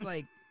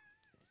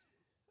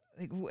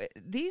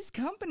 these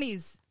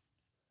companies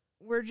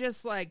were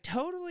just like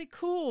totally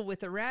cool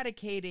with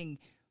eradicating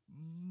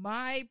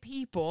my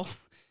people.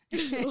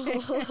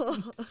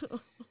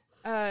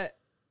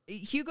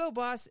 Hugo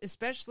Boss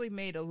especially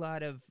made a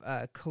lot of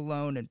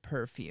cologne and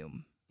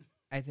perfume,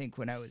 I think,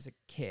 when I was a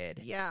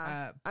kid.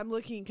 Yeah. I'm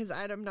looking because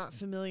I'm not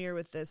familiar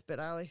with this, but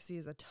all I see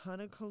is a ton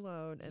of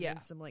cologne and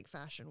then some like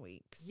fashion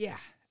weeks. Yeah.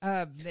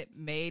 That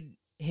made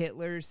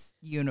Hitler's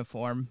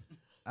uniform.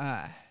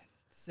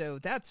 So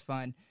that's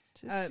fun.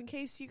 Just in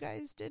case you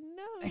guys didn't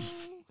know.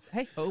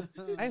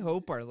 I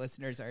hope our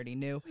listeners already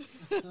knew.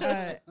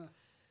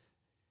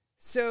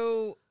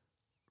 So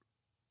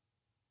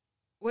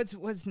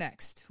what's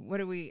next? What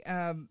do we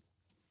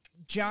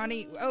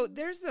Johnny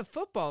there's the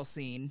football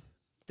scene.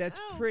 That's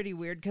pretty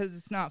weird because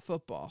it's not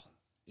football.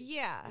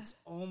 Yeah. It's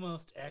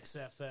almost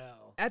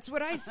XFL. That's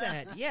what I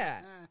said.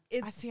 Yeah.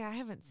 I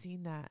haven't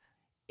seen that.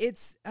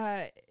 It's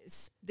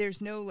there's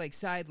no like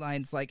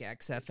sidelines like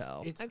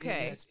XFL. It's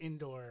okay. It's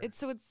indoor.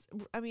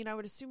 I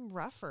would assume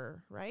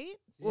rougher, right?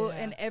 Well,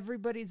 and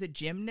everybody's a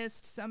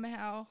gymnast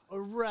somehow.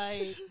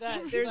 Right.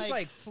 There's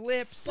like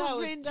flips,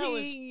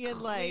 sprinting,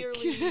 and like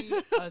clearly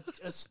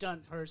a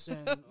stunt person.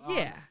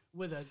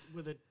 With a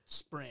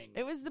spring.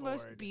 It was the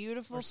most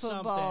beautiful something.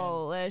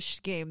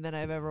 football-ish game that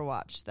I've ever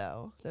watched,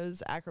 though.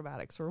 Those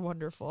acrobatics were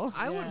wonderful.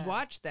 I would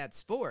watch that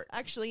sport.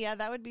 Actually, yeah,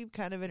 that would be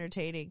kind of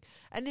entertaining.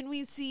 And then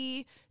we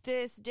see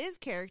this Diz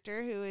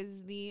character who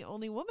is the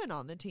only woman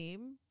on the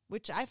team,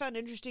 which I found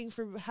interesting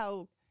for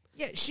how...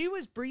 Yeah, she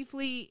was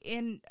briefly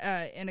in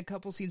a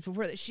couple scenes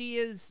before that. She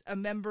is a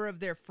member of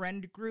their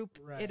friend group,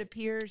 it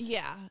appears.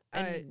 Yeah,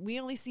 and we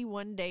only see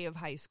one day of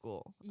high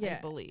school, I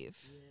believe.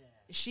 Yeah.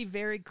 She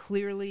very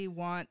clearly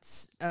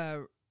wants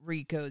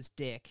Rico's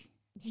dick.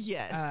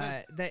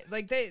 Yes.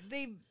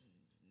 They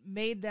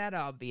made that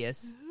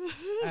obvious.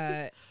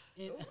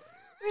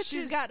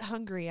 She's got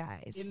hungry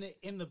eyes.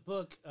 In the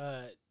book,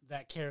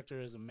 that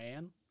character is a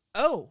man.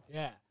 Oh.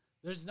 Yeah.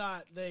 There's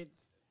not the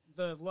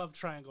love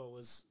triangle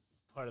was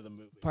part of the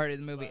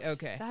movie.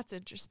 Okay. That's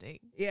interesting.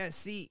 Yeah,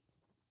 see,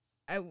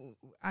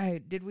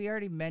 did we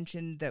already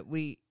mention that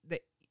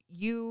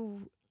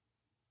you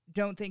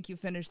don't think you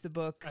finished the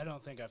book? I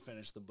don't think I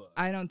finished the book.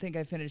 I don't think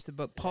I finished the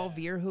book. Paul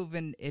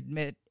Verhoeven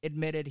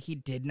admitted he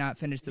did not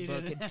finish the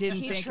book. He think it was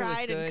good. He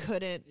tried and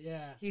couldn't.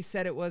 Yeah. He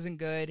said it wasn't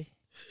good.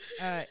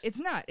 It's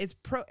not. It's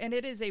and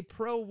it is a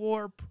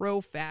pro-war,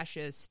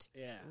 pro-fascist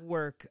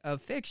work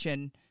of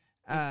fiction.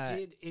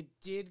 It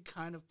did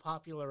kind of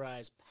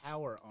popularize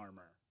power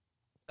armor.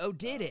 Oh,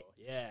 did it?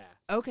 Yeah.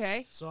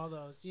 Okay. So all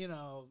those,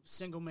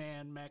 single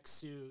man mech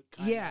suit.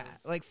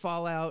 Like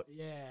Fallout.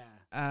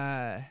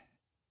 Yeah.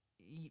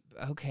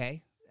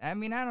 Okay. I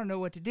mean, I don't know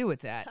what to do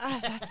with that.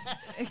 That's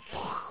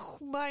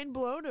mind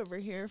blown over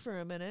here for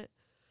a minute.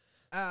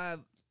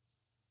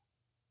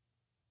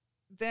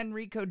 Then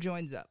Rico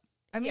joins up.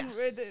 I mean,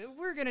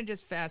 we're going to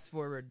just fast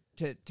forward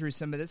through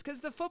some of this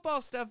because the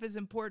football stuff is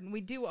important.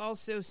 We do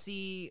also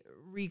see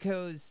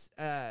Rico's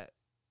at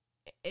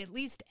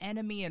least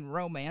enemy in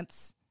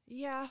romance.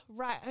 Yeah,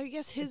 right. I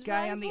guess his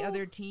guy rival? on the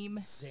other team.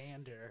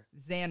 Xander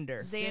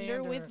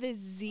with the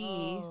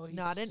Z,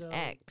 not an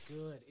X.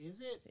 Good.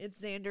 Is it?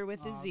 It's Xander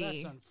with the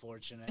Z. That's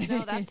unfortunate.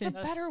 No, that's the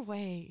better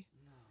way.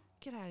 No.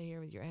 Get out of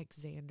here with your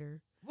X, Xander.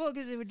 Well,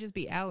 because it would just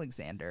be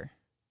Alexander.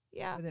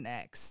 Yeah. With an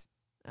X.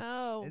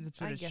 Oh. That's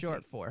what it's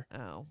short for.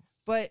 Oh.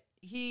 But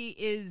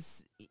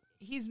he's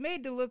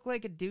made to look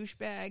like a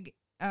douchebag.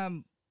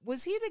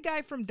 Was he the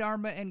guy from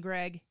Dharma and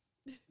Greg?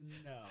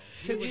 No,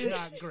 he was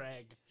not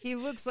Greg. He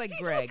looks like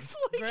Greg.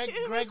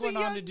 Greg went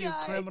on to do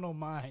Criminal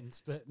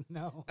Minds, but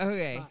no.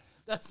 Okay.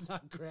 That's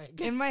not Greg.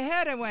 In my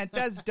head, I went,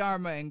 that's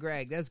Dharma and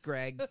Greg. That's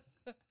Greg.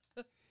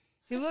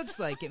 He looks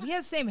like him. He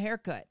has the same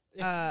haircut.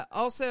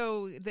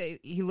 Also,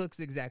 he looks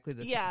exactly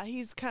the same. Yeah,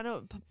 he's kind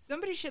of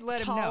somebody should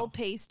let tall, him know.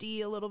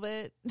 Pasty a little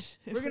bit.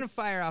 We're going to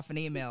fire off an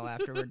email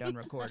after we're done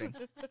recording.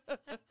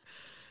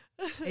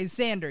 Hey,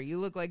 Sander, you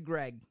look like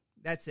Greg.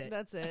 That's it.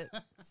 That's it.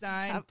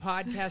 Signed,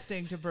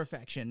 podcasting to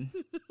perfection.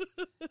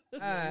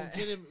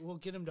 We'll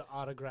get him to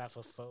autograph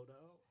a photo.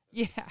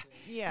 Yeah.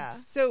 Yeah.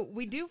 So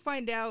we do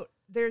find out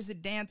there's a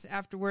dance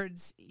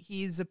afterwards.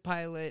 He's a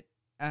pilot.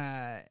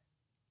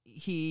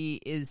 He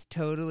is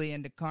totally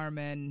into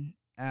Carmen.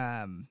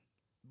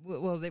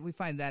 We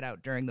find that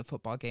out during the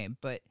football game.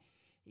 But,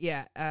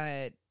 yeah,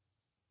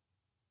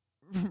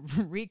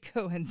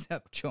 Rico ends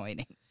up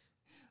joining.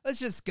 Let's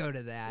just go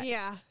to that.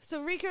 Yeah.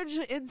 So Rico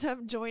ends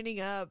up joining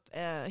up.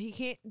 He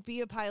can't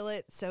be a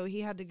pilot, so he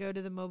had to go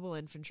to the mobile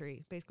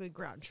infantry, basically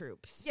ground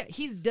troops. Yeah,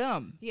 he's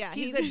dumb. Yeah,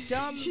 he's a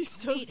dumb he's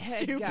so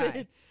meathead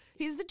guy.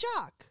 He's the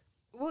jock.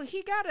 Well,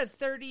 he got a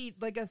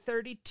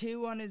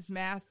 32 on his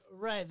math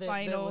final.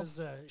 That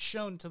was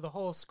shown to the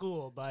whole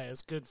school by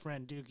his good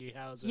friend Doogie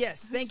Howser.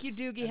 Yes, thank you,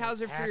 Doogie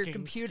Howser, for your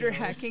computer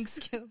hacking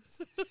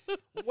skills.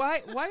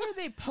 Why are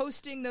they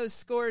posting those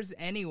scores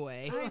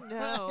anyway? I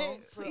know.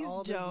 Please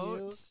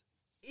don't.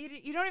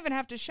 You don't even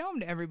have to show them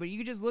to everybody. You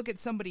can just look at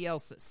somebody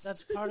else's.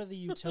 That's part of the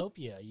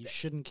utopia. You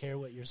shouldn't care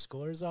what your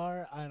scores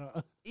are. I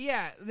don't.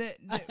 Yeah,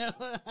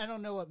 I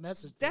don't know what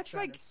message. That's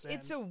like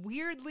it's a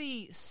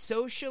weirdly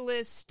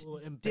socialist. Will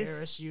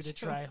embarrass you to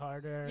try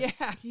harder.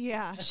 Yeah,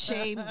 yeah.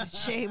 Shame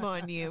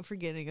on you for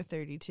getting a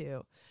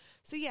 32.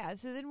 So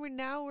then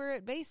we're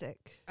at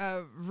basic.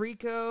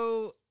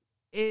 Rico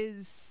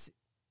is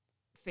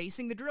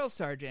facing the drill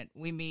sergeant.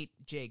 We meet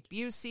Jake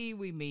Busey.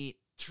 We meet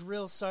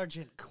Drill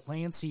Sergeant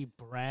Clancy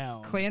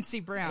Brown.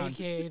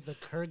 A.k.a. the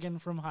Kurgan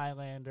from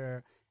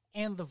Highlander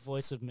and the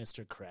voice of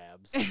Mr.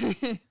 Krabs.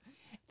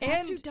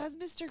 That's who does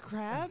Mr.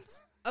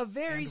 Krabs?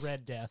 And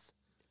Red Death.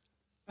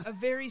 A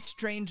very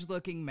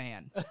strange-looking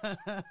man.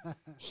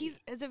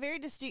 It's a very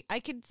distinct... I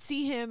could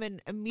see him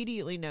and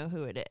immediately know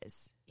who it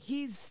is.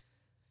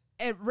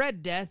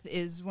 Red Death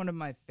is one of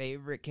my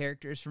favorite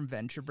characters from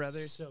Venture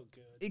Brothers. So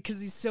good.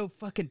 Because he's so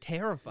fucking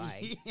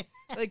terrifying. Yeah.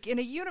 Like, in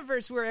a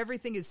universe where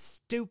everything is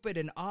stupid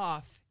and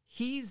off,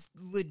 he's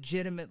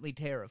legitimately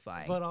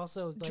terrifying. But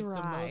also, like, the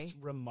most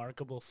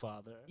remarkable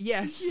father.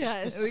 Yes.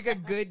 Like a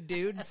good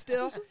dude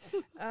still.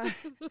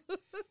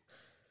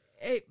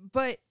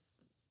 But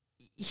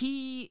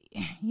you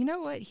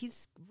know what?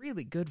 He's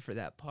really good for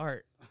that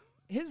part.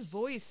 His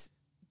voice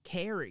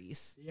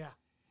carries. Yeah.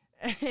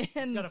 And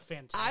he's got a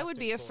fantastic I would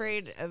be voice.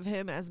 afraid of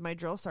him as my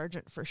drill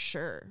sergeant for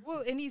sure.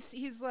 Well, and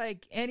he's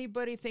like,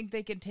 anybody think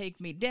they can take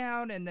me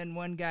down? And then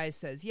one guy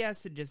says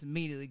yes and just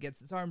immediately gets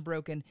his arm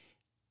broken.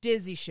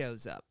 Dizzy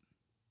shows up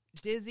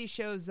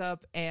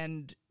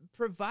and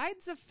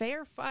provides a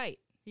fair fight.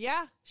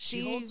 Yeah.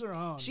 She holds her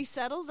own. She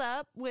settles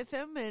up with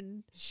him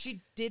and... She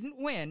didn't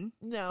win.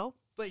 No.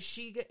 But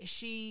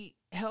she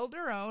held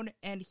her own,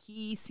 and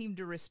he seemed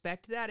to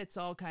respect that. It's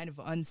all kind of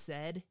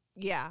unsaid.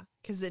 Yeah,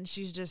 because then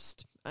she's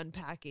just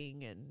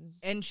unpacking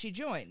and she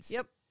joins.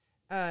 Yep.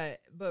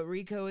 But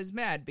Rico is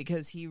mad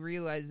because he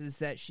realizes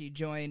that she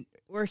joined,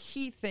 or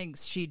he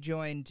thinks she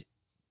joined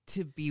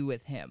to be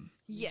with him.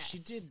 Yes. She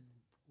did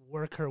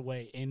work her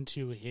way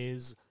into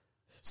his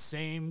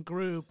same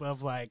group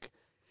of like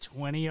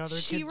 20 other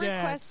cadets. She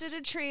requested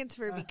a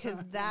transfer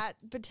because that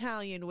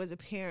battalion was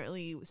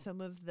apparently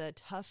some of the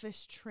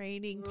toughest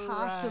training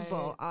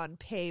possible on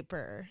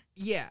paper.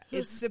 Yeah,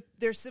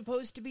 they're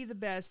supposed to be the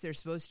best. They're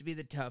supposed to be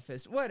the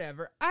toughest.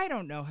 Whatever. I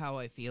don't know how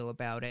I feel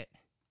about it.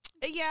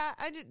 Yeah,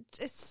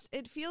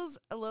 it feels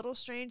a little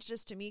strange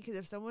just to me because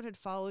if someone had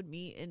followed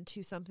me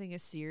into something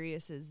as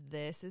serious as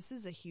this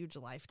is a huge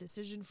life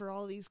decision for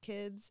all these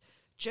kids.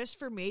 Just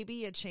for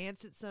maybe a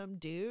chance at some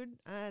dude,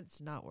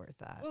 it's not worth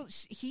that. Well,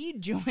 he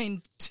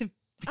joined to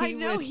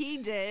he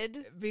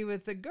did. Be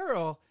with the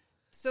girl.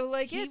 So,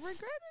 like, he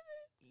regretted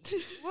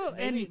it. Well,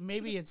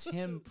 maybe it's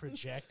him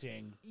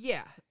projecting.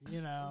 Yeah.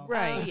 You know?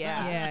 Right. Oh,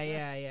 yeah.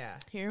 Yeah.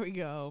 Here we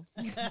go.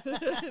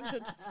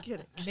 Just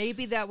kidding.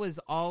 Maybe that was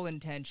all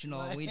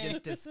intentional. We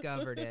just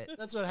discovered it.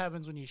 That's what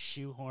happens when you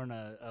shoehorn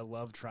a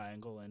love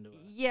triangle into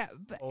an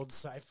old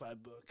sci-fi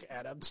book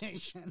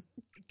adaptation.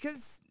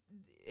 Because...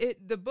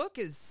 the book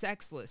is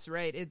sexless,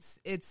 right?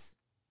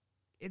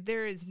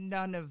 There is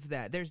none of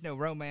that. There's no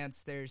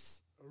romance.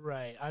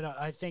 Right.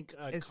 I think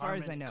as far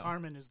as I know,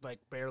 Carmen is like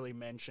barely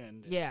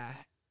mentioned. Yeah.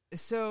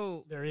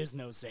 So there is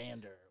no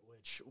Xander,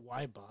 which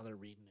why bother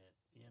reading it?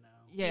 You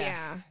know.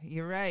 Yeah.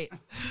 You're right.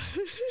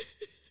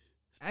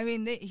 I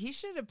mean, he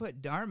should have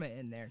put Dharma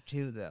in there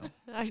too, though.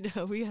 I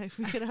know we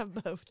could have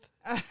both.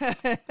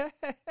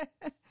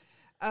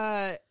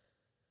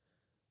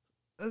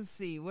 Let's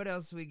see what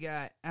else we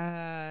got.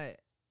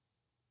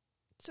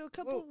 So a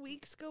couple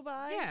weeks go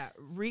by. Yeah,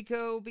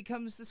 Rico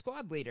becomes the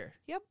squad leader.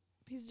 Yep,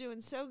 he's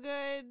doing so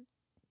good,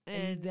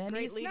 and then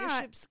great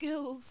leadership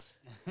skills.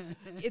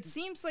 It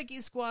seems like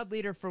he's squad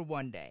leader for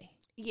one day.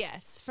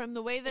 Yes, from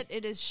the way that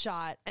it is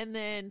shot, and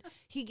then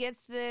he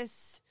gets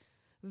this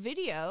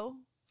video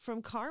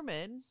from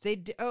Carmen.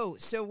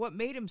 So what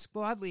made him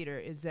squad leader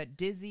is that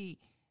Dizzy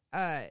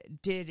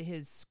did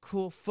his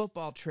cool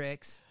football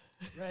tricks.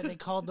 Right, they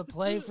called the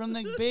play from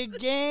the big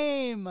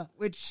game,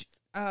 which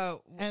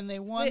and they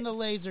won the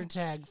laser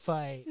tag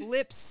fight.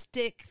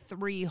 Lipstick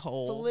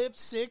 3-hole. The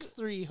lipstick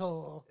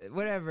 3-hole.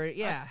 Whatever,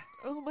 yeah.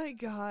 Oh my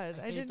god,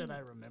 I hate that I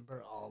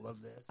remember all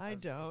of this. I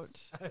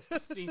don't.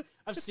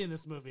 I've seen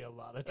this movie a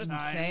lot of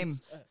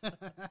times. Same.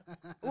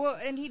 Well,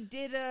 and he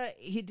did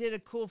a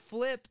cool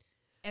flip,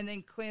 and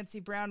then Clancy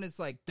Brown is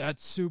like,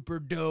 "That's super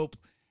dope."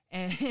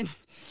 And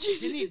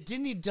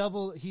didn't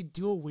he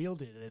dual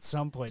wielded it at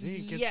some point? Didn't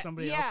he get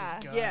somebody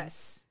else's gun?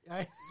 Yes.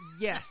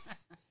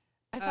 Yes.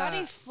 I thought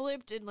he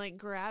flipped and like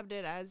grabbed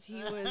it as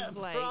he was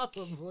like,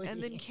 probably.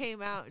 And then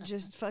came out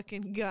just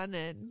fucking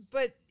gunning.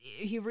 But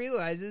he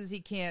realizes he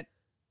can't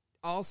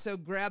also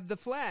grab the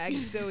flag,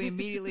 so he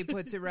immediately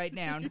puts it right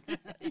down.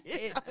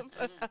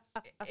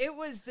 It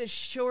was the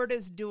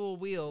shortest dual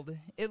wield.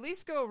 At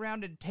least go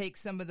around and take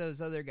some of those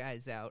other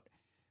guys out.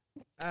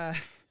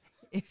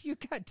 If you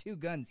got two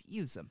guns,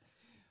 use them.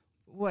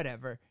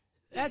 Whatever.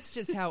 That's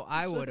just how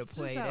I would have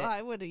played it.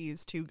 I would have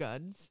used two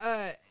guns.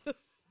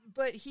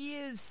 But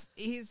he's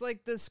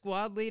like the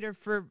squad leader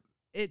for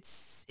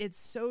it's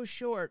so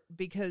short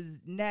because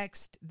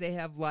next they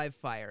have live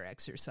fire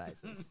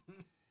exercises.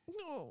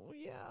 Oh,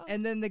 yeah.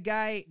 And then the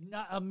guy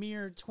not a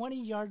mere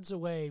 20 yards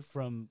away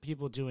from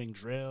people doing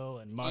drill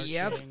and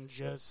marching,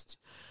 just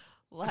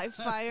live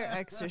fire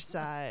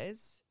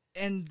exercise.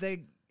 And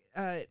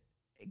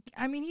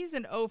he's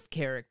an oaf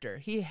character.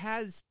 He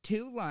has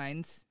two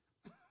lines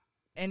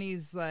and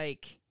he's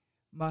like,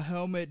 my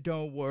helmet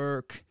don't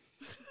work.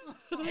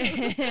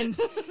 And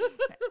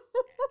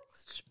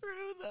It's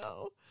true,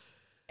 though.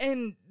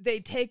 And they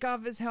take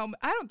off his helmet.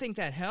 I don't think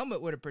that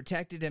helmet would have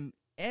protected him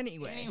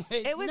anyway.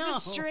 It was a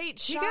straight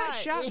shot. He got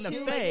shot in the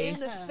face. In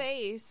the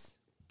face.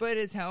 But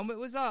his helmet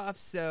was off,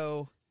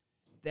 so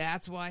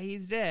that's why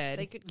he's dead.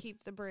 They could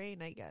keep the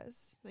brain, I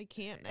guess. They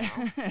can't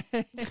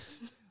now.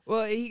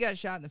 Well, he got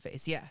shot in the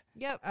face, yeah.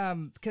 Yep.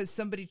 Because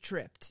somebody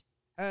tripped.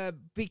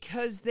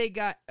 Because they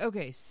got...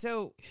 Okay,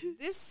 so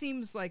this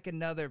seems like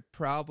another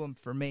problem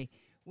for me.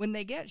 When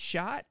they get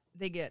shot,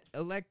 they get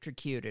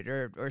electrocuted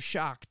or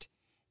shocked.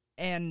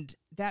 And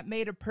that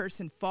made a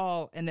person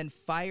fall and then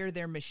fire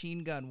their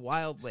machine gun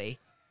wildly.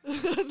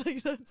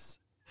 Like that's...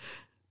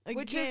 Again,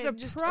 which is a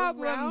just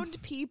problem.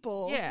 Around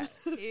people. Yeah.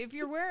 If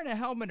you're wearing a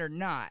helmet or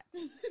not,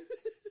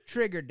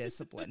 trigger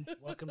discipline.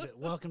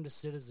 Welcome to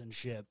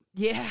citizenship.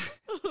 Yeah.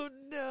 Oh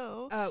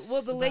no.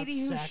 Well, the lady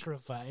who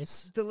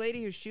sacrifice. the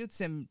lady who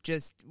shoots him,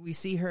 we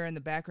see her in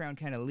the background,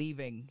 kind of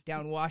leaving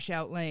down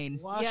Washout Lane.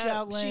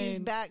 Washout Lane. She's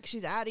back.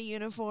 She's out of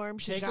uniform.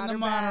 She's Taking got the her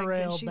bags,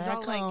 monorail and she's back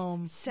all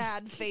home. like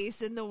sad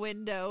face in the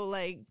window,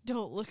 like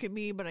 "Don't look at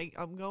me, but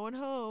I'm going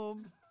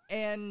home."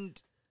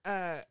 And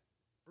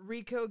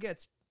Rico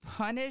gets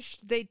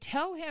punished. They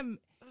tell him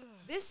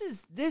this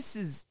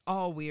is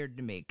all weird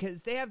to me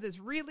because they have this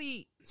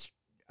really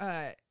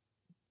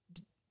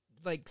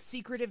like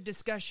secretive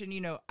discussion.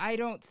 I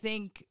don't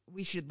think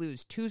we should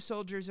lose 2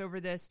 soldiers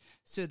over this,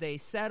 so they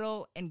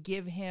settle and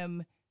give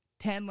him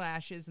 10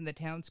 lashes in the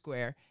town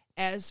square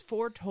as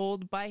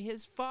foretold by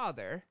his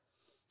father.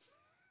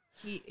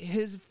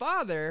 His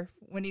father,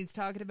 when he's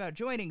talking about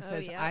joining,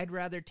 says, yeah. I'd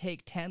rather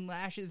take 10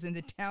 lashes in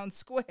the town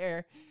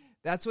square.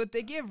 That's what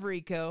they give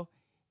Rico.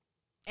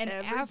 And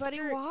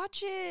everybody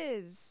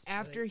watches.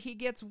 After he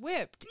gets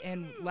whipped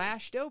and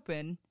lashed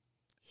open,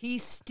 he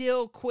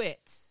still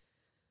quits.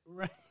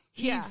 Right.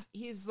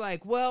 He's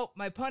like, well,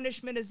 my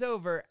punishment is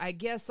over. I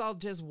guess I'll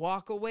just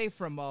walk away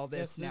from all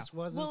this now. This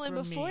wasn't Well, and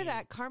for before me.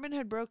 that, Carmen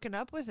had broken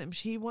up with him.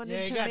 She wanted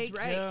he to got make.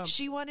 dumped.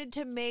 She wanted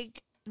to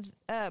make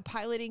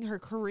piloting her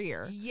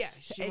career. Yeah,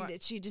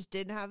 she just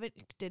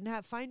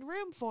didn't find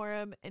room for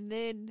him. And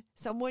then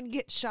someone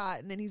gets shot,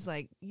 and then he's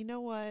like, you know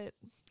what?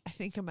 I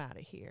think I'm out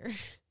of here.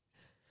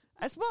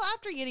 As well,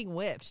 after getting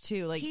whipped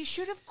too, like he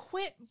should have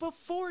quit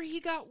before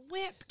he got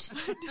whipped.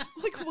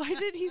 like why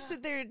did he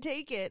sit there and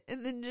take it?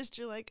 And then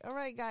you're like, all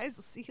right, guys,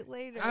 I'll see you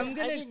later. I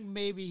think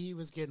maybe he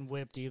was getting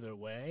whipped either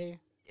way.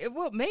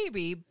 Well,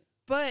 maybe,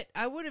 but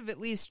I would have at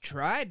least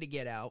tried to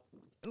get out.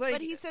 Like,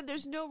 but he said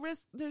there's no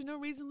risk. There's no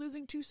reason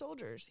losing 2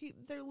 soldiers.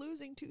 They're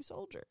losing 2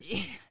 soldiers.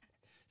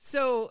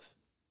 So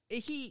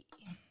I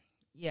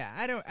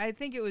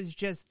think it was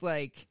just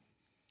like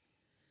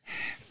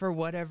for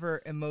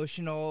whatever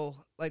emotional,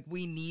 like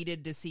we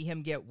needed to see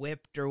him get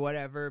whipped or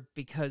whatever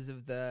because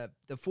of the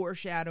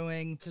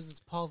foreshadowing. Because it's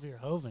Paul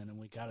Verhoeven, and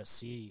we got to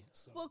see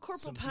corporal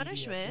some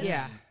punishment. BDSM.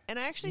 Yeah. And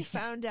I actually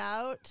found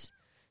out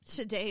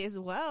today as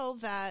well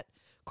that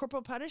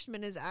corporal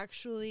punishment is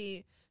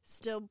actually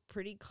still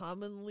pretty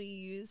commonly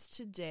used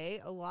today.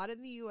 A lot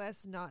in the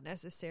U.S., not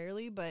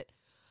necessarily, but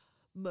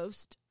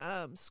most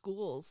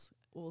schools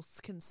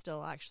can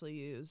still actually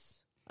use.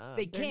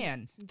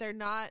 They're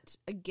not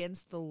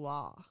against the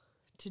law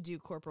to do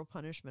corporal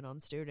punishment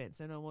on students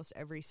in almost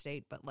every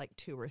state, but like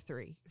 2 or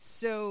 3.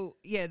 So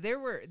yeah, there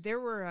were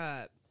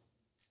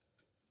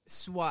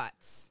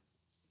SWATs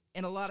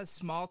in a lot of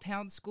small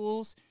town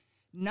schools.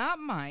 Not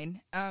mine,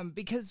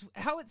 because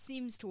how it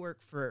seems to work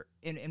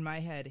in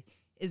my head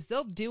is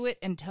they'll do it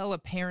until a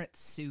parent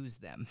sues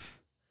them,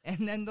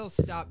 and then they'll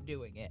stop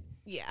doing it.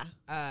 Yeah,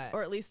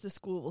 or at least the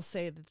school will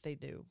say that they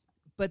do.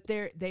 But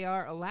they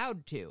are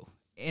allowed to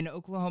in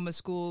Oklahoma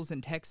schools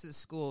and Texas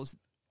schools.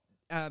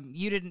 I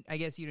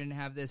guess you didn't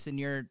have this in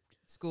your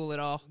school at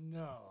all.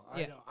 No,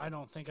 Yeah. I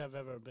don't think I've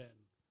ever been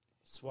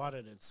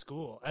swatted at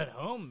school. At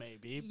home,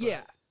 maybe. But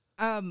Yeah.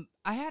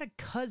 I had a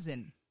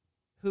cousin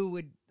who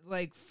would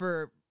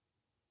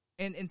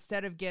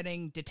instead of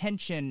getting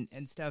detention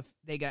and stuff,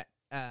 they got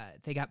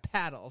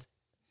paddled.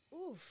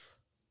 Oof.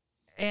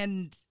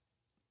 And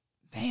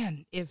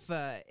man, if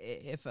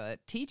a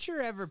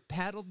teacher ever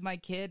paddled my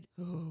kid,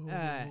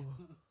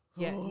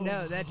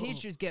 that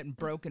teacher's getting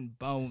broken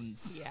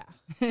bones. Yeah.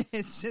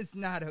 It's just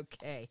not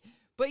okay.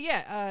 But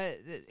yeah,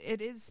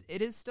 it is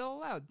still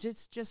allowed.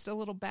 Just a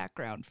little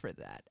background for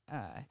that.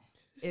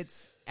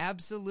 It's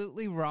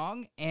absolutely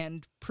wrong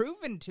and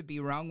proven to be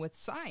wrong with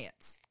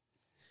science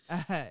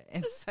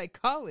and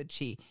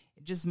psychology.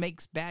 It just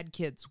makes bad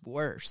kids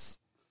worse.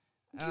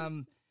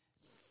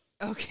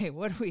 Okay,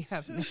 what do we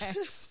have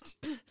next?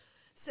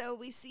 So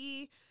we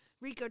see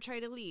Rico try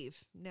to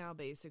leave now,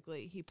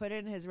 basically. He put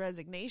in his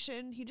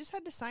resignation. He just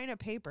had to sign a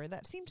paper.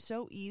 That seems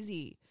so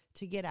easy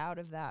to get out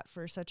of that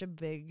for such a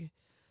big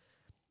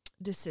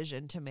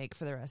decision to make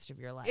for the rest of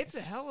your life. It's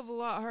a hell of a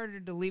lot harder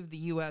to leave the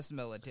U.S.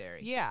 military.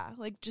 Yeah,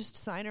 like just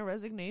sign a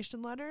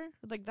resignation letter.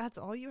 Like that's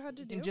all you had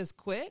to do? And just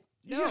quit?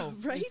 No, Yeah,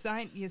 right?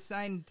 You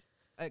signed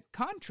a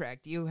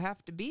contract. You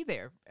have to be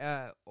there,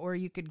 or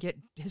you could get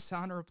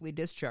dishonorably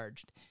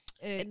discharged.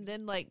 and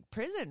then like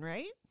prison,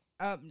 right?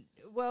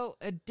 Well,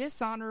 a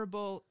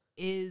dishonorable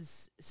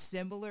is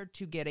similar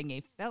to getting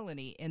a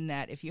felony in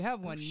that if you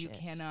have one, you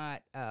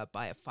cannot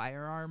buy a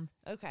firearm.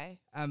 Okay.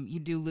 You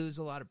do lose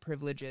a lot of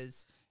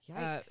privileges.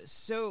 Yikes.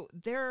 So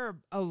there are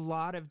a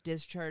lot of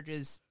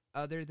discharges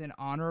other than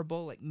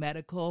honorable, like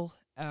medical.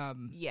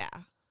 Yeah.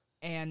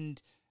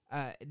 And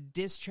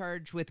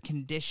discharge with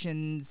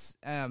conditions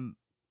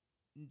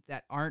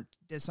that aren't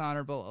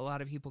dishonorable. A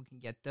lot of people can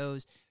get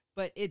those.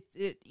 But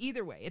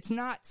either way, it's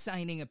not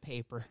signing a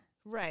paper.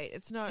 Right.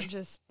 It's not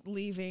just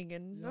leaving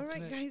and, all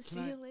right, guys, see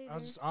you later.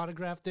 I'll just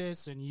autograph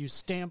this and you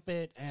stamp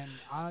it and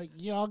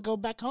I'll go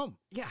back home.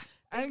 Yeah.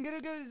 I'm going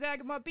to go to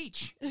Zagama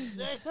Beach.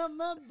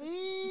 Zagama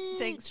Beach!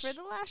 Thanks for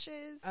the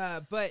lashes.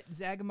 But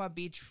Zagama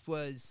Beach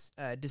was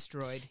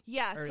destroyed.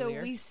 Yeah, earlier.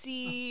 So we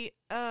see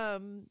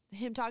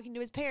him talking to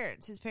his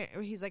parents.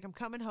 He's like, I'm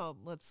coming home.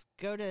 Let's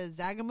go to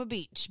Zagama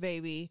Beach,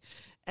 baby.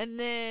 And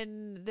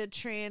then the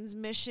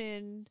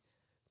transmission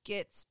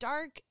gets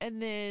dark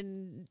and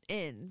then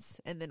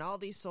ends. And then all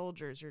these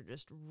soldiers are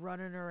just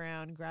running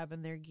around,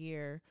 grabbing their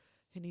gear.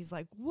 And he's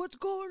like, what's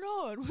going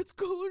on? What's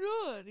going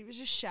on? He was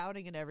just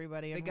shouting at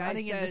everybody and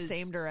running in the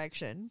same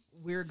direction.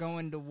 We're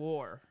going to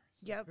war.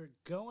 Yep. We're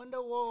going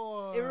to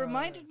war. It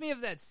reminded me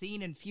of that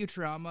scene in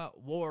Futurama,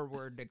 War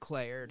Were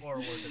Declared. War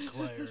were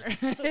declared.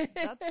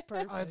 That's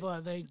perfect. I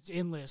thought they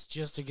enlist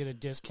just to get a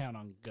discount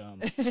on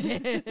gum.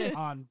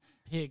 On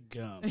pig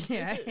gum.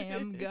 Yeah,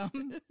 ham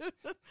gum.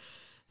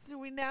 So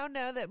we now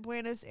know that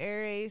Buenos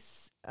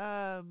Aires,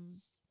 well,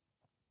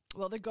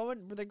 they're going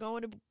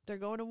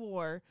to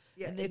war.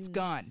 Yeah, and then, it's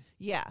gone.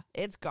 Yeah,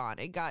 it's gone.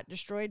 It got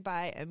destroyed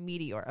by a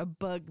meteor, a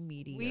bug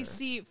meteor. We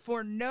see,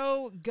 for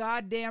no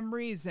goddamn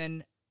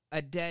reason,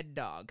 a dead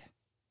dog.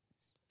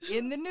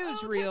 In the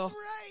newsreel, that's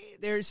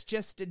right. there's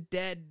just a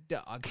dead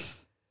dog.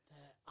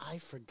 I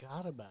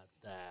forgot about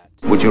that.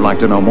 Would you like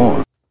to know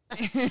more?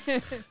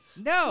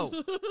 No.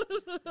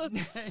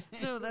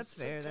 No, that's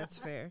fair. That's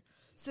fair.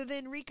 So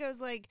then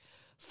Rico's like,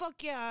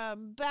 fuck yeah,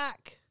 I'm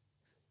back.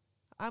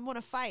 I'm going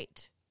to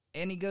fight.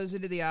 And he goes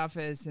into the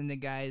office, and the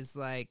guy's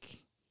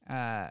like,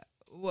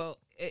 well,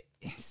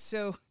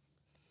 so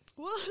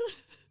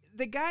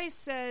the guy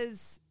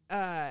says,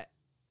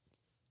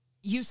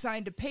 you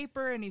signed a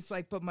paper, and he's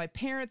like, but my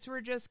parents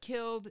were just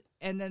killed.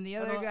 And then the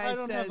other guy says,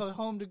 I don't have a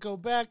home to go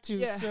back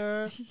to,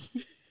 sir.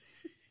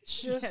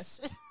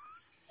 Just.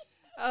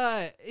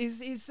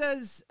 He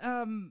says,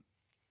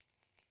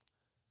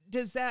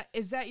 is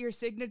that your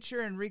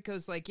signature? And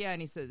Rico's like, yeah.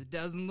 And he says, it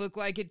doesn't look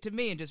like it to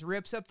me, and just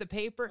rips up the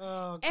paper.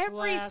 Oh,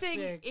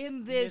 everything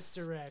in this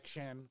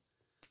misdirection.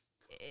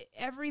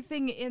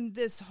 Everything in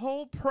this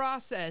whole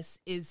process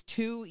is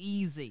too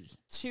easy.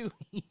 Too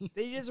easy.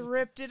 They just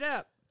ripped it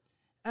up.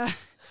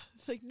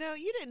 Like, no,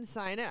 you didn't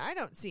sign it. I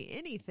don't see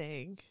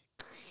anything.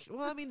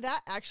 Well, I mean,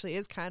 that actually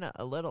is kind of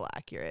a little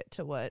accurate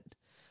to what,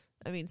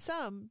 I mean,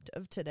 some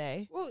of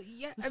today. Well,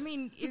 yeah, I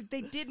mean, if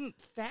they didn't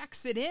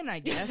fax it in, I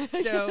guess,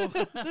 so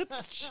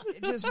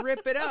just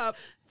rip it up.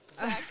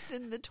 Fax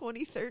in the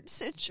 23rd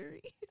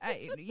century.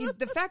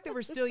 The fact that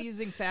we're still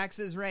using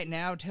faxes right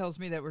now tells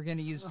me that we're going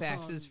to use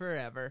faxes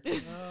forever.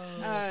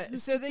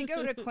 So they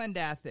go to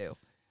Clendathu,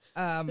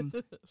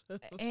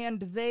 and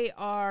they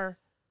are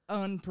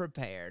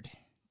unprepared,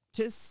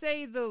 to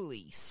say the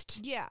least.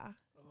 Yeah.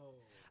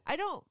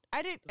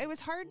 It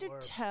was hard to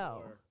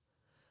tell.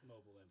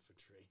 Mobile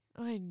infantry.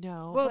 I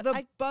know. Well,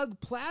 the bug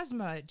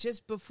plasma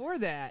just before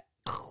that.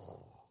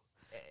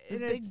 These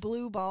big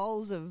blue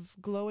balls of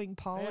glowing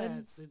pollen.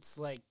 Yeah, it's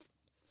like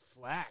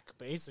flak,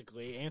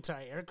 basically.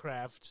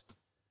 Anti-aircraft.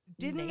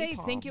 Didn't they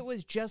think it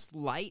was just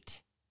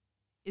light?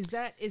 Is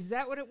that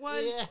what it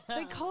was? Yeah.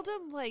 They called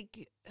them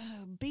like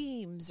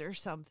beams or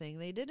something.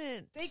 They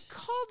didn't. They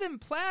called them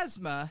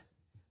plasma,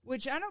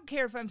 which I don't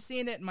care if I'm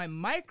seeing it in my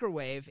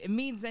microwave. It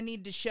means I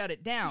need to shut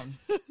it down.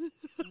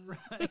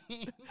 Right.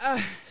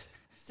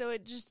 So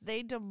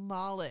they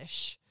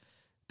demolish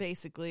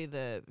basically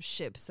the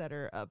ships that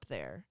are up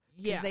there.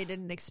 Because they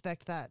didn't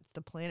expect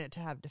the planet to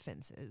have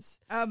defenses.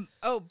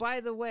 Oh, by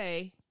the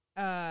way,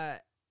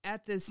 at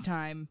this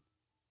time,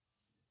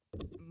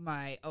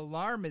 my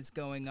alarm is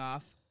going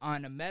off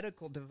on a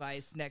medical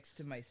device next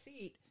to my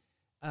seat.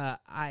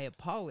 I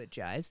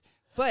apologize.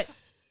 But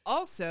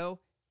also,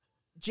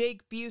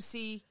 Jake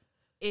Busey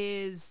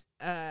is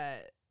the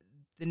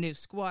new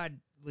squad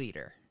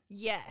leader.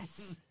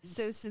 Yes.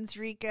 So since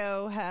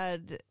Rico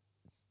had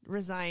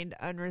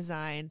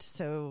unresigned,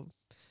 so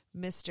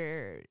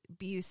Mr.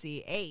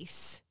 Busey,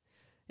 Ace,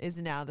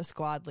 is now the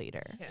squad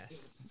leader.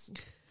 Yes.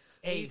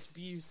 Ace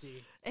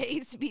Busey.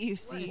 Ace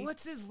Busey.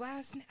 What's his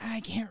last name?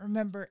 I can't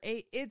remember.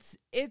 It's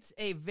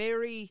a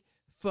very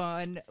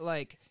fun,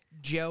 like,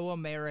 Joe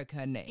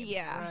America name.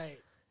 Yeah. Right.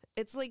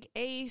 It's like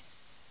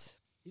Ace.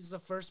 He's the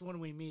first one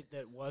we meet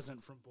that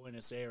wasn't from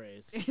Buenos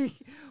Aires.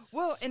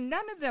 Well, and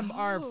none of them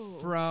are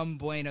from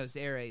Buenos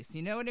Aires.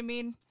 You know what I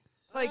mean?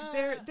 Like,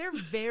 they're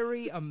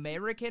very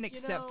American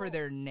except for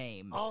their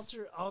names.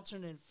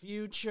 Alternate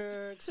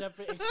future,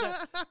 except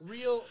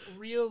real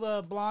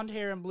blonde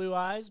hair and blue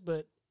eyes,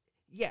 but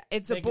Yeah,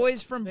 it's a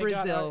boys from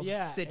Brazil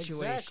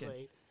situation.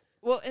 Exactly.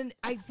 Well, and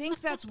I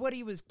think that's what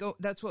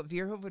that's what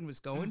Verhoeven was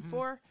going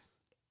for.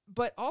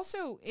 But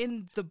also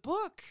in the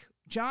book,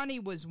 Johnny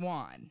was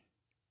Juan.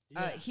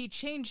 Yeah. He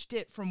changed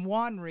it from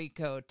Juan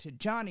Rico to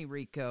Johnny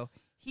Rico.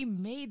 He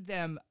made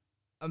them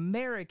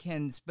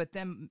Americans, but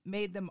then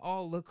made them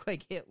all look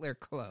like Hitler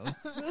clones.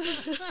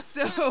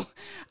 So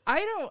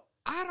I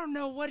don't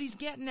know what he's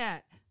getting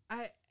at.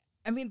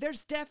 I mean,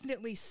 there's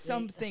definitely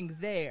something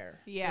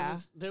there. Yeah.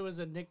 There was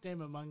a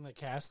nickname among the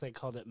cast. They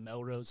called it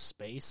Melrose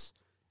Space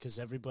because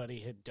everybody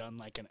had done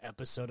like an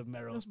episode of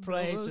Melrose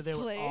Place. So there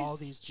were all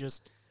these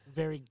just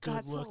very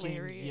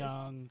good-looking,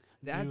 young,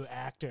 new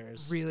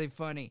actors. Really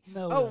funny.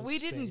 Melrose we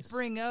didn't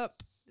bring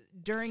up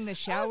during the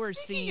shower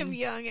scene. Speaking of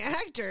young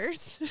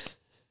actors.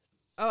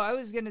 I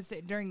was going to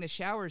say during the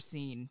shower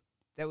scene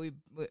that we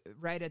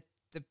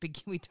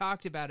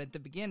talked about at the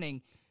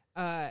beginning.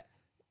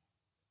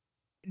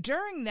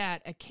 During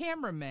that, a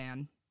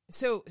cameraman.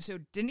 So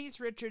Denise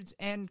Richards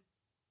and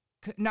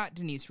not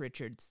Denise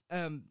Richards.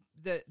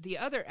 The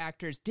other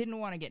actors didn't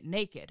want to get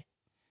naked,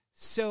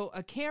 so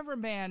a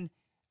cameraman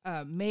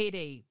made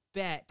a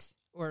bet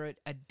or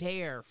a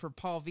dare for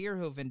Paul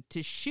Verhoeven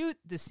to shoot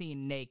the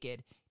scene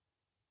naked.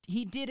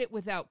 He did it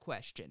without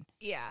question.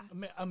 Yeah,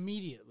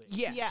 immediately.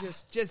 Yeah.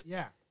 Just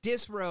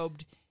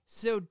disrobed.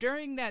 So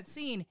during that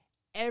scene,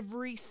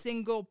 every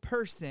single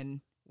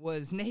person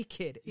was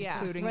naked,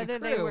 including whether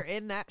the crew. they were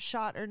in that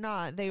shot or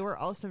not, they were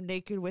also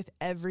naked with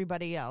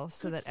everybody else,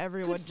 so that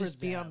everyone would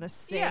just be on the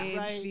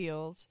same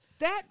field.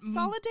 That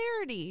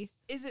solidarity.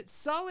 Is it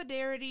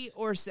solidarity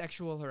or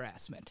sexual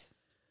harassment?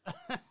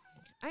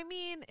 I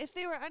mean, if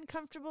they were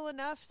uncomfortable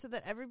enough so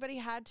that everybody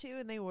had to,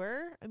 and they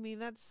were, I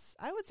mean,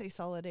 I would say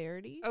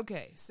solidarity.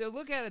 Okay, so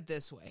look at it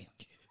this way.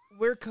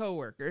 We're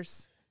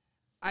coworkers.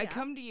 I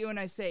come to you and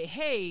I say,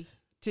 hey,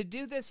 to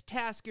do this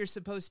task, you're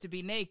supposed to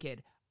be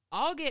naked.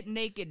 I'll get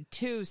naked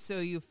too, so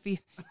you feel.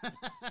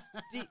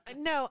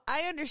 No,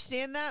 I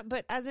understand that,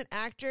 but as an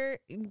actor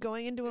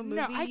going into a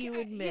movie, you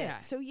admit. Yeah.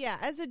 So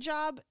as a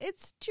job,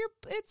 it's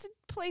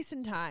a place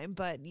and time,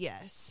 but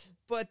yes.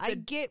 But I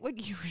get what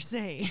you were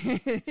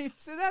saying.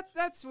 So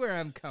that's where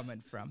I'm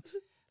coming from.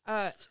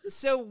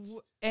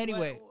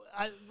 Anyway,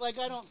 I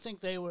don't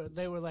think they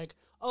were like,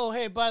 oh,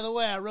 hey, by the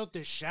way, I wrote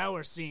this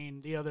shower scene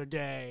the other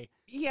day.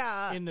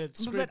 Yeah, in the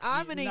script, but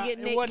I'm going to get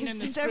naked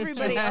since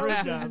everybody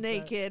else is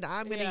naked.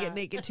 I'm going to get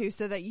naked too,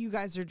 so that you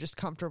guys are just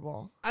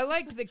comfortable. I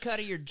liked the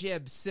cut of your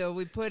jib, so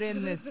we put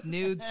in this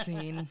nude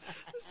scene.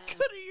 This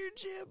cut of your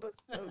jib.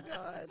 Oh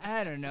God.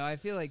 I don't know. I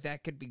feel like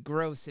that could be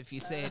gross if you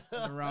say it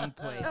in the wrong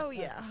place. Oh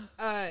yeah.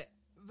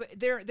 But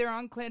they're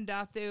on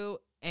Clendathu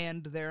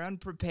and they're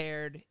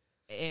unprepared,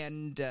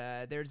 and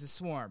there's a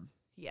swarm.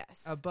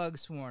 Yes, a bug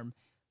swarm,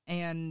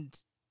 and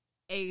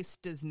Ace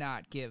does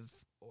not give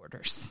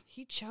orders.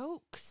 He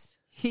chokes.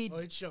 He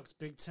chokes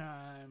big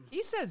time.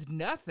 He says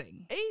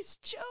nothing. Ace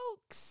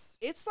chokes.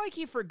 It's like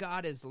he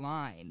forgot his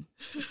line.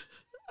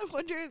 I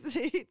wonder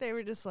if they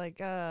were just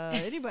like,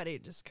 anybody,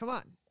 just come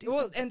on.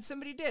 And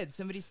somebody did.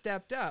 Somebody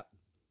stepped up.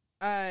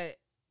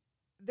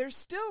 They're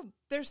still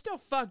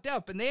fucked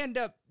up, and they end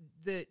up.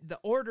 The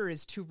order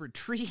is to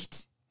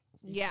retreat.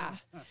 Yeah,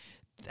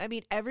 I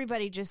mean,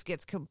 everybody just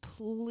gets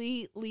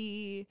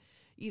completely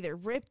either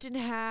ripped in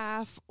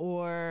half,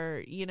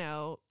 or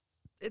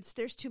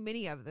there's too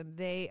many of them.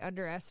 They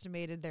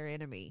underestimated their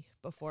enemy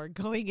before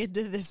going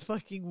into this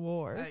fucking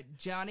war.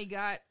 Johnny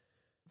got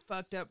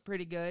fucked up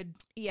pretty good.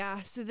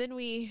 Yeah, so then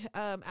we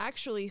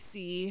actually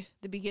see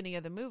the beginning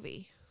of the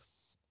movie.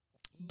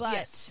 But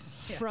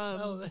yes.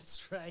 From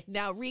that's right.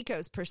 Now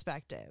Rico's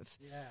perspective.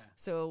 Yeah.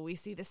 So we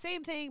see the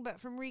same thing, but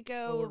from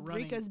Rico.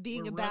 Rico's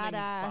being a badass.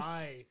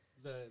 By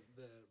the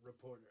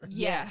reporter.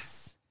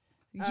 Yes.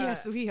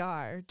 Yes, we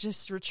are.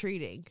 Just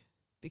retreating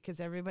because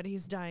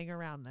everybody's dying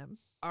around them.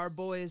 Our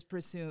boy is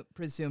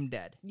presumed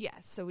dead.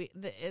 Yes. So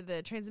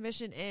the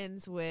transmission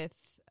ends with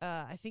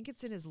I think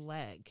it's in his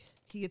leg.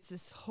 He gets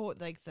this whole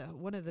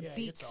one of the beaks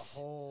he gets a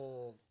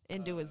hole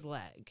into his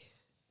leg.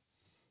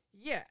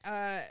 Yeah,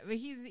 but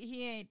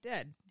he ain't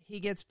dead. He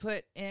gets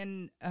put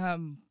in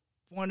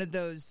one of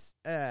those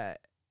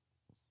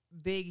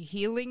big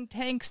healing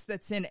tanks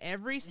that's in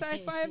every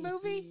sci-fi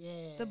movie.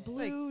 Yeah. The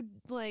blue,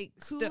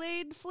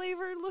 Kool-Aid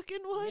flavored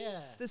looking one.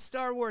 Yeah. The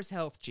Star Wars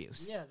health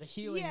juice. Yeah, the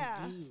healing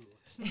goo.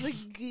 The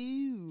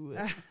goo.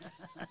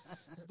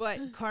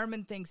 But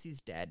Carmen thinks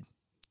he's dead.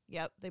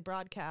 Yep, they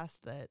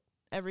broadcast that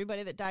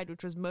everybody that died,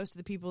 which was most of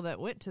the people that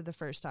went to the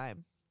first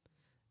time,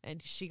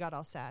 and she got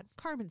all sad.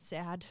 Carmen's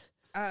sad.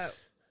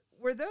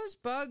 Were those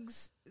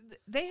bugs?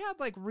 They had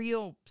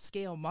real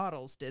scale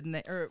models, didn't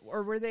they?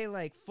 Or were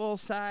they full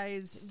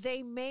size?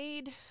 They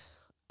made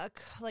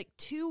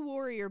 2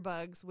 warrior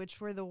bugs, which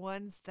were the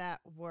ones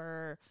that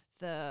were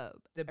the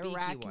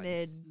arachnid,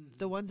 ones.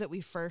 The ones that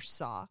we first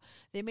saw.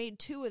 They made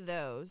 2 of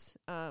those,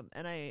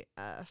 and I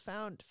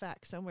found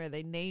fact somewhere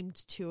they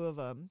named 2 of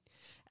them,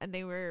 and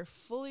they were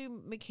fully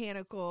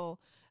mechanical.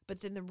 But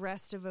then the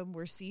rest of them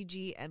were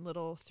CG and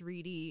little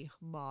 3D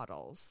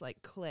models,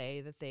 like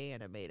clay that they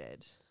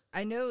animated.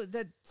 I know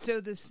that.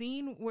 So the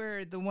scene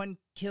where the one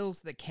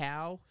kills the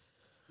cow,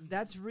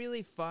 that's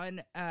really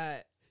fun.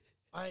 I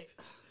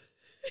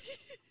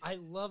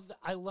love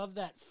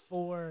that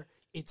for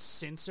it's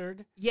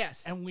censored.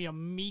 Yes. And we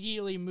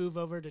immediately move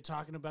over to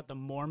talking about the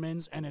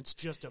Mormons, and it's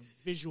just a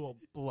visual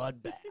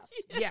bloodbath.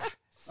 Yeah.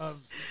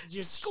 Of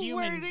just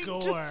Squirting, human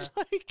gore. just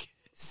like...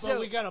 But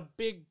we got a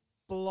big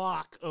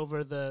block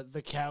over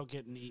the cow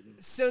getting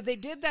eaten. So they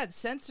did that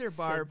censor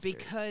bar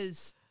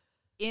because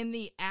in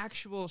the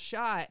actual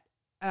shot,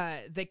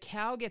 the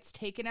cow gets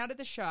taken out of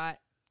the shot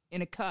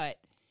in a cut,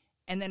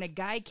 and then a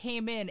guy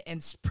came in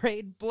and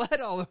sprayed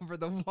blood all over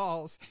the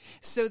walls.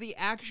 So the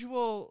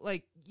actual,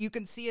 like, you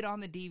can see it on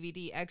the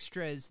DVD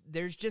extras.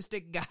 There's just a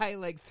guy,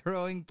 like,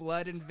 throwing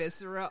blood and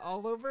viscera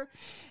all over,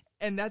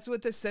 and that's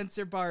what the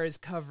censor bar is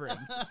covering.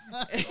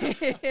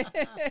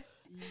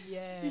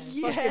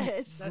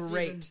 Yes. That's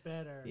great. even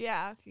better.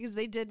 Yeah, because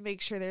they did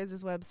make sure there's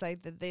this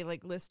website that they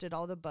like listed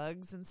all the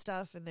bugs and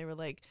stuff, and they were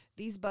like,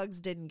 these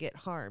bugs didn't get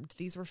harmed.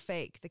 These were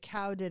fake. The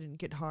cow didn't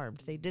get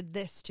harmed. They did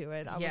this to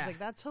it. I was like,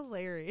 that's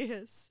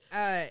hilarious.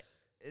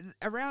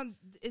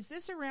 Is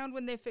this around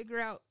when they figure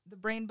out the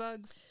brain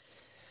bugs?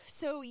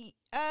 So,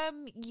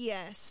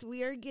 yes,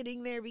 we are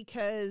getting there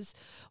because,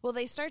 well,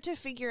 they start to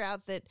figure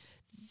out that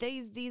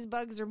these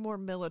bugs are more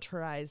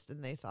militarized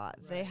than they thought.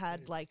 Right.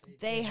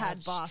 They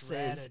had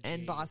bosses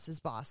and bosses.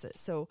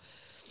 So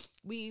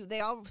we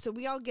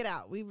all get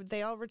out.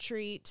 They all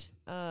retreat.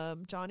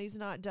 Johnny's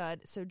not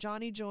dead, so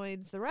Johnny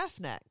joins the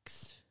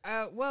Roughnecks.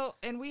 Well,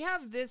 and we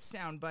have this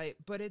soundbite,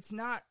 but it's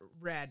not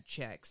Rad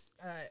Checks.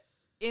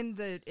 In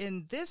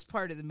this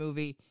part of the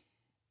movie,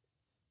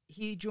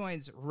 he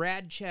joins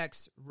Rad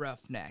Checks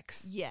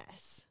Roughnecks.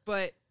 Yes,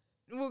 but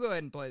we'll go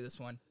ahead and play this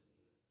one.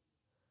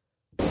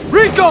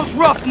 Rico's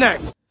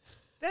Roughnecks!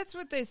 That's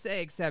what they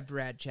say, except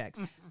Rad Checks.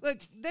 Look,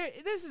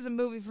 this is a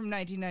movie from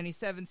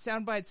 1997.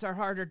 Soundbites are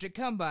harder to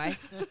come by.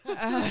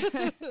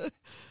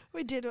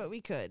 We did what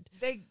we could.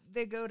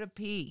 They go to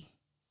pee.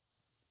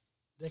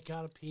 They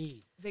gotta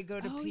pee. They go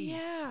to pee.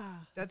 Yeah.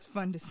 That's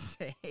fun to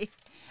say.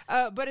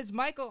 But it's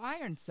Michael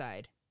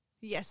Ironside.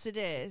 Yes, it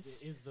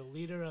is. Is the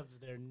leader of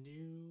their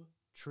new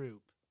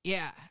troop.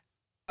 Yeah.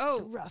 Oh,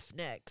 the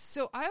Roughnecks.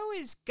 So I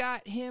always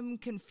got him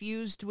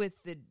confused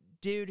with the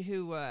dude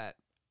who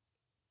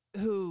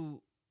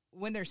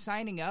when they're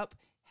signing up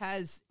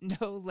has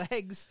no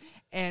legs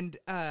and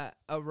a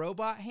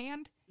robot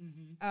hand.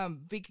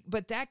 Mm-hmm.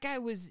 But that guy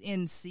was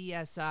in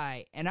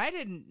CSI, and I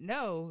didn't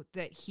know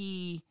that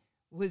he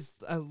was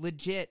a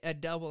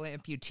double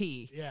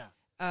amputee. Yeah.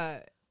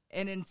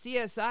 And in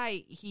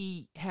CSI,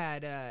 he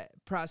had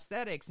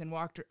prosthetics and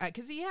walked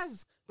because he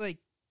has like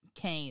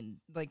cane,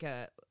 like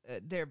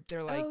they're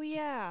like oh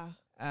yeah.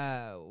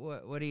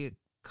 What do you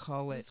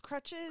call it? Those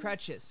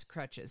crutches.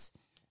 Crutches.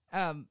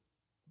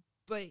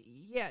 But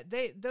yeah,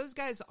 those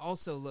guys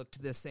also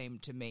looked the same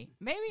to me.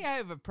 Maybe I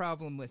have a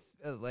problem with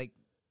like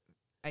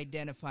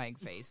identifying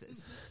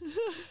faces.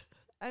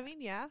 I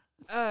mean, yeah.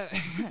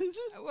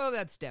 Well,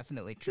 that's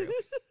definitely true.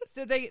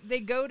 So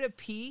they go to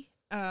P.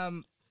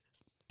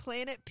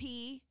 Planet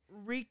P.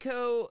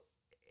 Rico,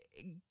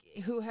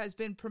 who has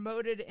been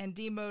promoted and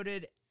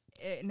demoted,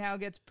 now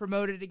gets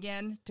promoted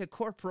again to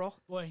corporal.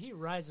 Boy, he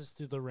rises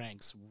through the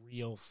ranks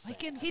real fast.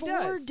 Like in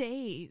 4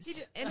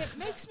 days. And it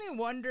makes me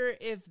wonder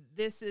if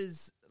this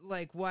is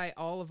like why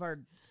all of our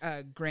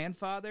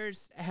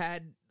grandfathers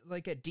had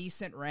like a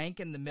decent rank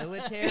in the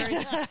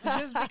military,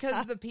 just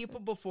because the people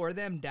before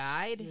them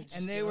died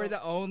and they were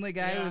the only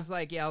guy who was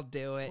like, yeah, I'll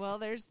do it. Well,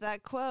 there's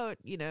that quote,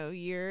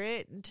 you're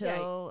it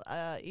until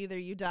either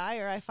you die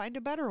or I find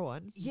a better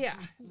one. Yeah,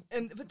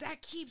 but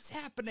that keeps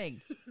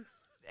happening.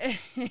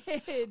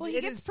 Well,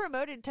 he gets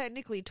promoted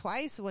technically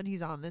twice when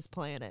he's on this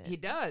planet. He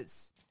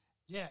does.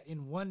 Yeah,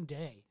 in one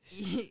day.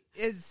 He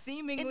is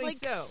seemingly in like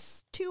so.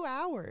 2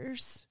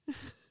 hours.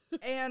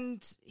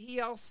 And he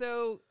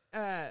also,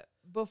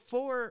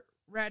 before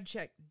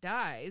Radchek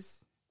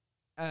dies,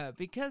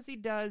 because he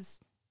does,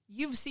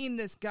 you've seen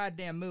this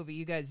goddamn movie,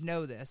 you guys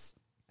know this,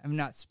 I'm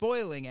not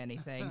spoiling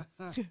anything,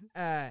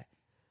 they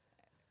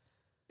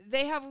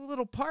have a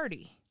little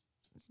party.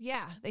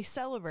 Yeah, they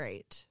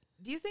celebrate.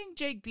 Do you think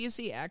Jake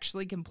Busey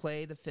actually can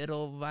play the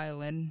fiddle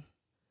violin?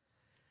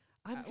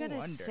 I'm going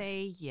to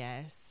say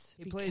yes.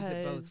 He plays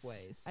it both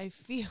ways. I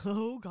feel,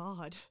 oh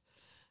God.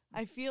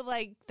 I feel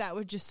like that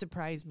would just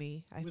surprise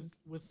me.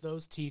 With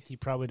those teeth, he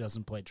probably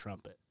doesn't play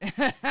trumpet.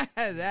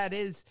 That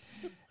is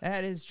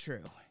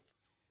true.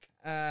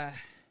 Oh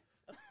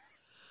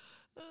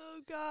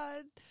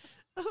God.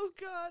 Oh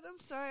God. I'm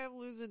sorry I'm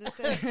losing it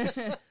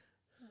there.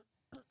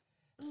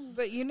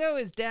 But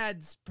his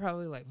dad's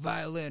probably like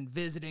violin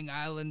visiting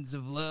islands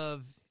of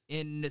love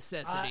in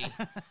necessity.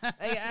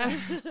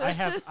 I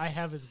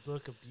have his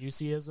book of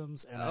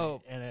Buseyisms,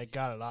 and I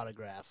got it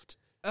autographed.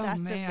 Oh, that's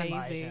man.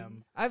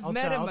 amazing. I'll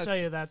met him. I'll tell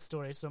you that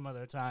story some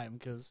other time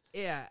because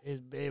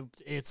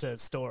it's a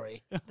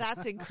story.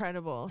 That's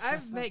incredible.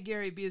 I've met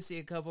Gary Busey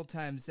a couple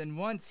times, and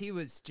once he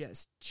was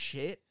just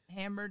shit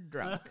hammered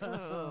drunk.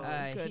 Oh,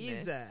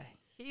 goodness.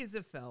 He's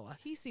a fella.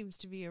 He seems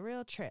to be a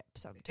real trip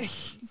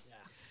sometimes. Yeah.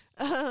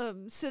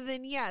 So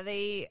then, yeah,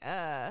 they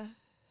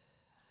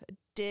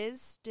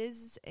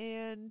Diz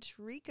and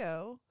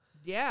Rico.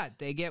 Yeah,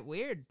 they get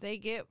weird. They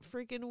get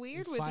freaking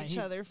weird with each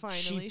other.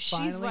 Finally, She's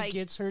finally like,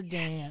 gets her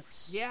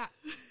dance. Yeah,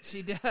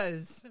 she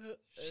does.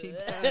 She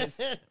does.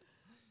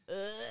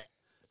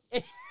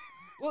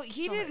 Well,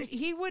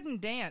 he wouldn't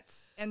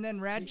dance, and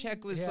then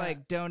Radchek was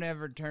like, "Don't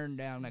ever turn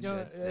down a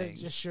good thing."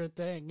 Just sure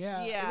thing.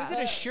 Yeah. Yeah. Was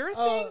it a sure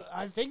thing?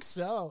 I think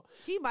so.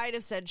 He might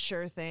have said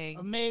sure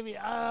thing. Maybe.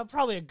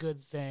 Probably a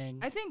good thing.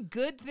 I think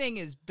good thing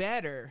is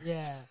better.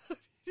 Yeah.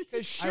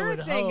 Because sure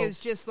thing is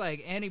just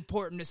like any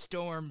port in a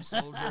storm,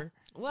 soldier.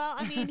 Well,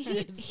 I mean,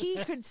 he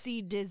could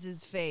see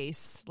Diz's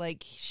face.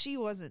 Like, she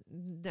wasn't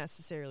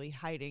necessarily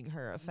hiding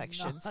her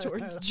affections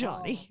towards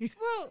Johnny.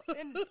 Well,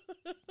 and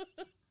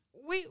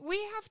we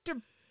have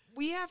to,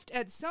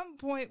 at some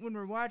point when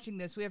we're watching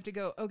this, we have to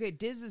go, okay,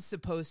 Diz is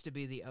supposed to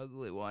be the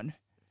ugly one.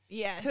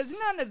 Yes. Because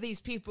none of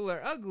these people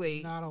are ugly.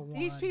 Not a one.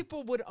 These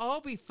people would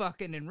all be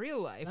fucking in real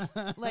life.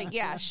 Like,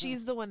 yeah,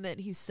 she's the one that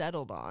he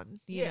settled on.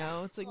 You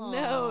know, it's like,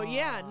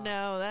 Aww.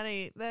 no, that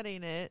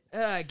ain't it.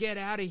 Get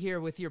out of here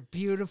with your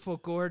beautiful,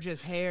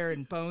 gorgeous hair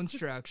and bone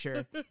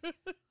structure.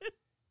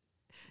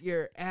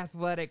 Your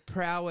athletic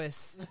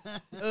prowess.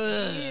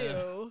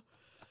 Ew.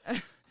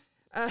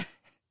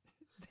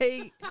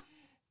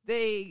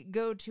 They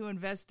go to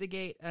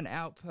investigate an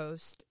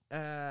outpost,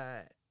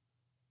 and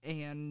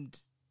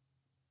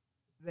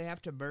they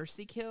have to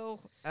mercy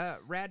kill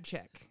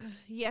Radchek.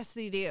 Yes,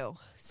 they do.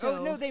 So,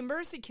 Oh, no, they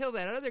mercy kill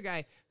that other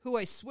guy who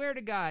I swear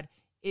to God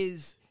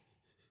is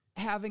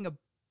having a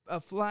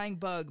flying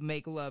bug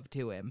make love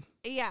to him.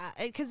 yeah,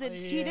 because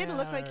he didn't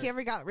look like he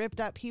ever got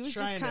ripped up. He was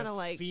just kind of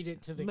like feed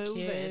it to the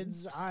moving.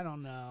 kids. I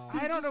don't know.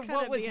 I don't know just what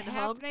kinda was being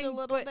humped happening, a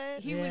little but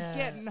bit. he was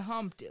getting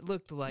humped, it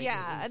looked like.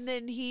 Yeah, and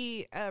then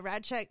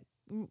Radchek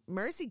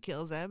mercy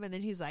kills him, and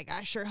then he's like,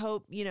 I sure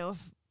hope,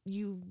 if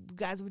you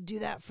guys would do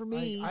that for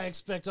me. I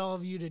expect all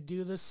of you to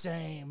do the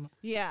same.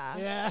 Yeah.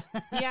 Yeah.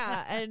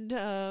 Yeah, and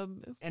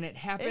it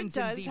happens it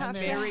does in the have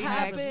to very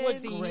happen.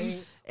 next scene.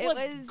 it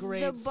was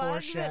great the bug that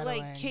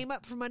foreshadowing. came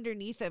up from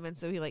underneath him, and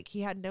so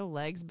he had no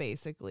legs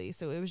basically,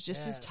 so it was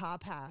just his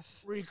top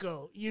half.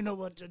 Rico, you know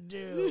what to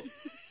do.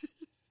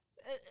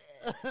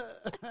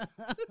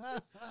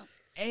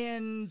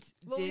 And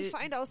we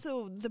find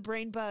also the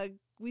brain bug.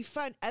 We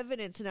find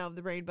evidence now of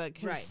the brain bug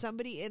because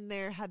somebody in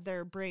there had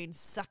their brain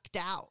sucked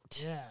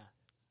out. Yeah.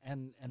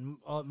 And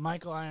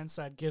Michael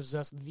Ironside gives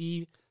us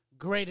the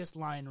greatest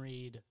line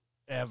read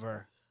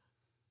ever.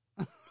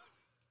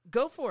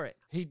 Go for it.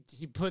 He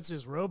puts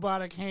his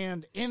robotic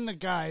hand in the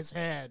guy's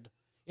head,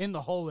 in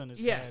the hole in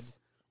his head,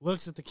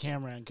 looks at the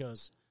camera and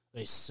goes,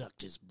 "They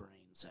sucked his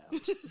brains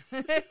out."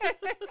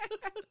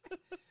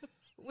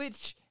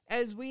 Which,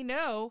 as we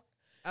know,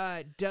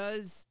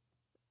 does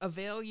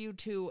avail you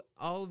to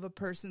all of a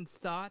person's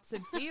thoughts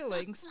and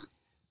feelings.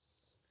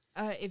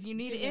 If you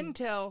need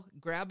intel,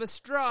 grab a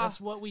straw.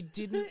 That's what we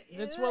didn't.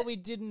 That's what we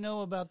didn't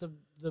know about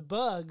the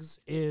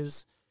bugs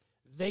is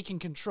they can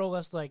control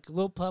us like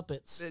little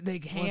puppets. They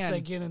can once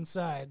they get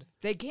inside.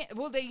 They can't.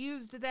 Well, they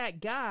used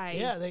that guy.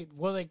 Yeah.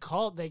 They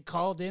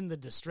called in the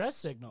distress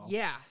signal.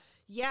 Yeah.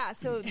 Yeah,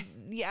 so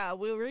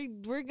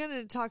we're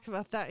gonna talk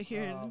about that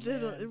here.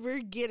 We're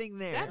getting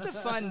there. That's a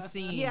fun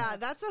scene. Yeah,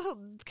 that's a whole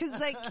because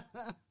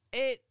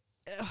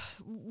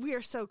we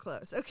are so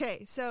close.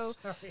 Okay, so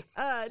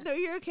no,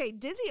 you're okay.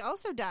 Dizzy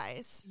also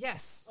dies.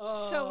 Yes.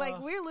 So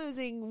we're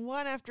losing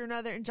one after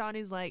another, and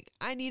Johnny's like,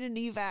 "I need an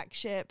evac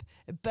ship.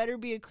 It better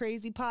be a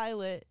crazy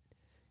pilot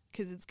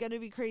because it's gonna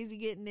be crazy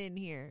getting in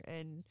here."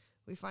 And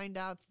we find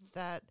out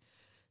that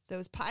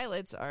those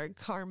pilots are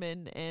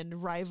Carmen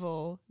and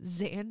rival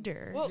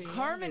Xander. Well,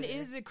 Carmen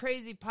is a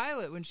crazy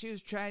pilot when she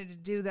was trying to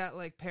do that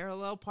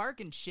parallel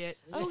parking shit.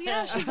 Oh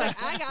yeah, she's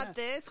like, "I got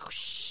this,"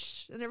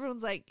 whoosh, and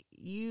everyone's like,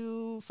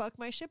 "You fuck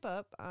my ship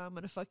up, I'm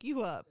gonna fuck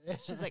you up."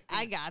 She's like,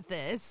 "I got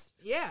this."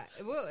 Yeah,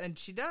 well, and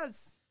she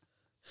does.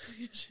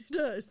 She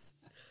does.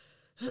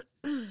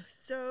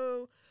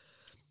 So,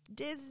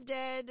 Diz is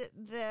dead.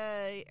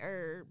 They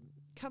are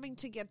coming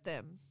to get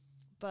them,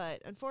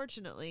 but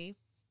unfortunately,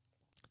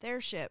 their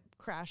ship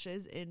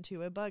crashes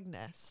into a bug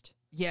nest.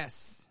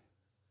 Yes.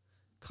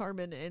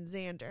 Carmen and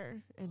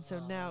Xander. And so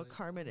now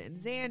Carmen and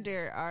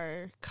Xander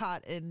are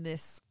caught in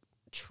this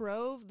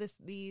trove,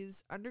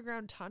 these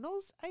underground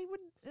tunnels,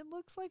 it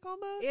looks like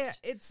almost. Yeah,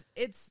 it's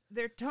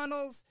their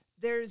tunnels.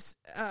 There's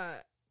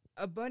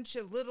a bunch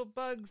of little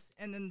bugs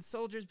and then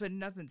soldiers, but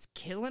nothing's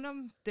killing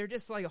them. They're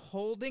just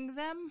holding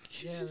them.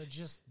 Yeah,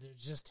 they're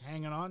just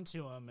hanging on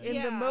to them.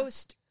 In the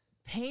most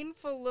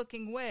painful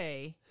looking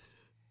way.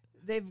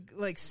 They've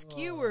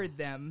skewered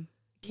them,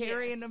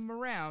 carrying them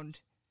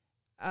around,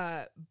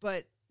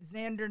 but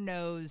Xander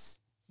knows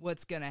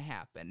what's going to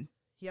happen.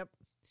 Yep.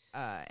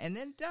 And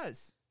then it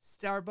does.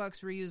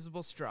 Starbucks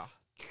reusable straw.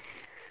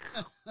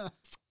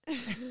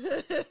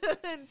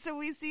 And so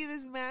we see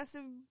this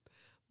massive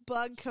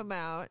bug come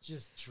out.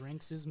 Just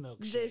drinks his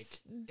milkshake.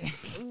 This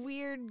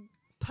weird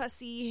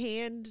pussy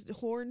hand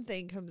horn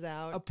thing comes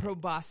out. A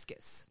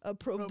proboscis. A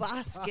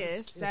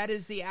proboscis. That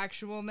is the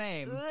actual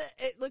name.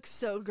 It looks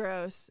so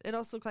gross. It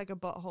also looks like a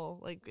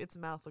butthole. Like its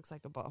mouth looks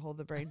like a butthole,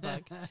 the brain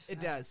bug. It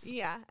does.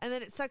 Yeah. And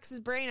then it sucks his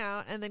brain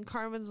out, and then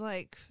Carmen's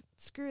like,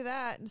 screw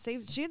that, and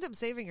she ends up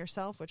saving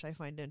herself, which I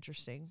find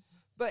interesting.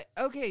 But,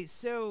 okay,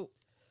 so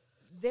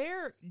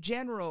their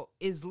general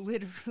is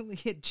literally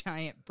a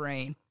giant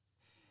brain.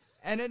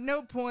 And at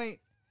no point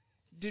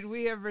did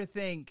we ever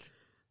think,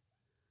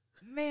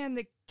 man,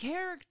 the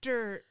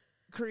character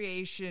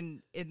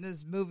creation in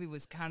this movie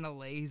was kind of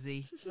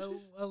lazy.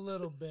 A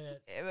little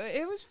bit.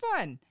 It was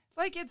fun.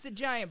 Like, it's a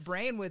giant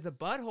brain with a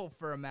butthole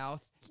for a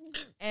mouth.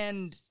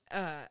 And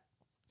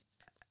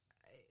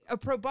a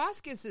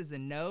proboscis is a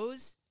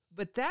nose.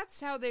 But that's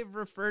how they've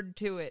referred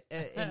to it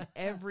in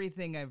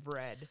everything I've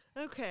read.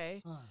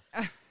 Okay.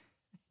 Huh.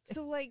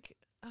 So, like,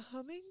 a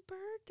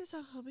hummingbird? Does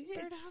a hummingbird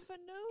have a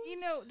nose? You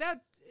know,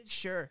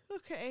 sure.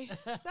 Okay.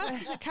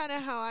 That's kind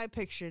of how I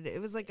pictured it.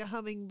 It was like a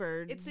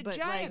hummingbird. It's a but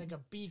giant... Like a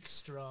beak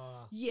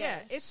straw. Yeah,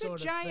 it's a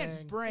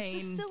giant brain.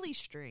 It's a silly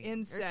string.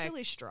 Insect. Or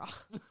silly straw.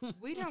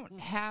 We don't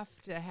have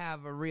to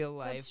have a real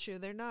life. That's true.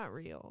 They're not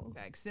real.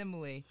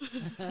 Facsimile.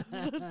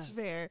 That's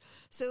fair.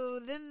 So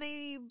then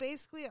they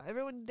basically,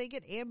 they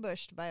get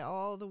ambushed by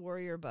all the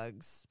warrior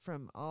bugs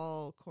from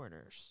all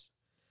corners.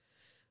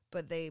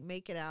 But they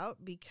make it out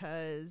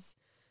because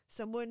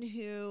someone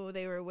who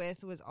they were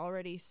with was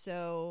already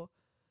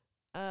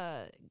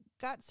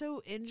got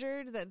so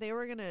injured that they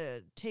were going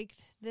to take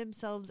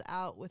themselves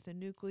out with a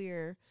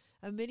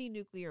mini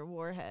nuclear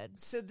warhead.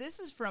 So this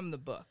is from the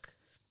book.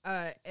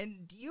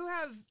 And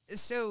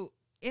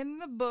in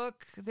the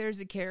book,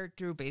 there's a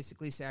character who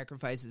basically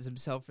sacrifices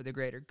himself for the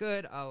greater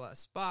good, a la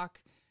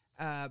Spock.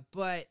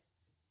 But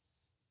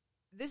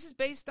this is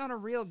based on a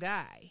real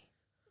guy,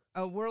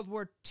 a World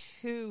War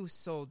II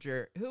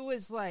soldier who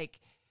was like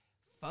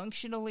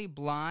functionally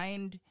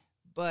blind,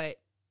 but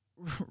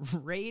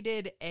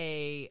raided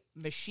a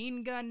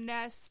machine gun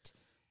nest.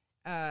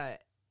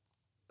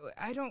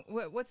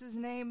 What's his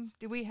name?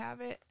 Do we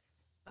have it?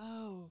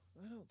 Oh,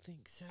 I don't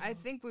think so. I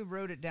think we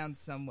wrote it down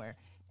somewhere.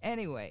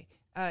 Anyway,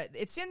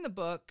 it's in the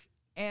book,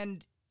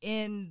 and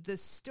in the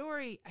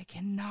story, I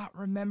cannot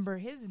remember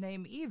his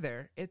name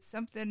either. It's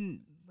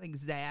something like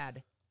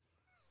Zad.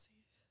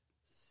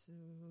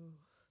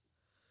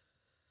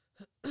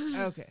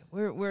 Okay,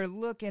 we're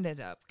looking it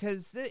up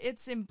because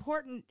it's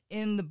important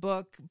in the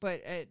book,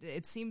 but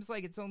it seems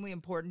like it's only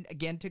important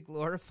again to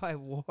glorify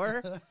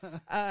war. Yeah,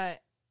 I'm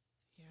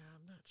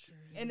not sure.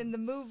 And in the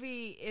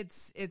movie,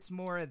 it's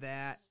more of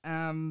that.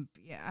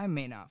 Yeah, I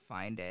may not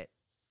find it.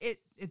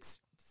 It's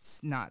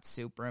not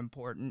super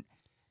important.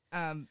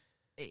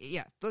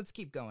 Yeah, let's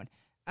keep going.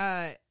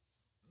 But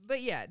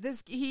yeah,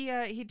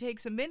 he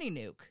takes a mini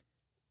nuke.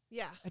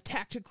 Yeah, A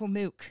tactical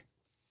nuke.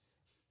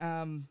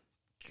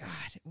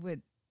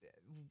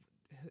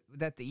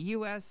 That the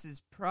U.S.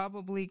 is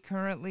probably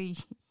currently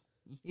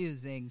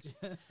using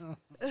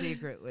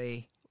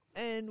secretly.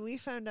 And we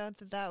found out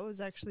that was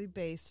actually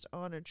based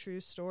on a true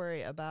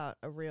story about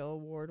a real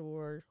World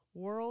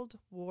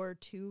War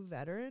II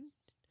veteran,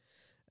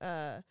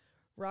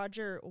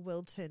 Roger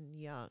Wilton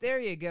Young. There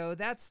you go.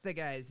 That's the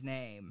guy's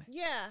name.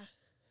 Yeah.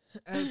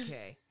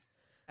 Okay.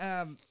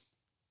 Let's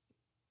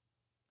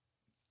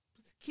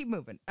keep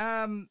moving.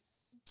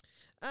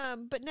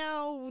 But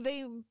now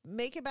they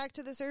make it back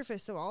to the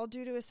surface, so all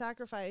due to a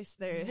sacrifice,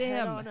 they're Zim.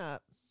 head on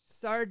up.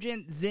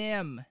 Sergeant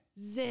Zim.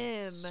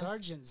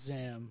 Sergeant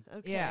Zim.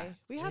 Okay. Yeah.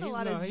 We had a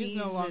lot of Z's. He's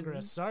no longer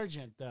a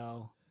sergeant,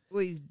 though.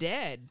 Well, he's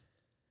dead.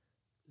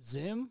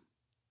 Zim?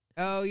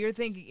 Oh, you're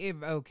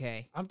thinking...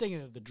 Okay. I'm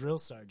thinking of the drill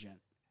sergeant.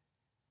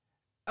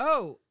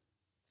 Oh.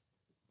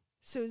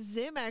 So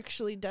Zim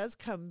actually does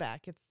come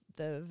back at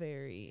the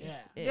very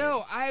end.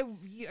 No, I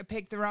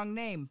picked the wrong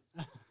name.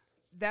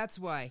 That's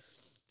why.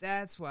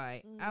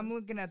 I'm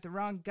looking at the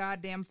wrong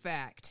goddamn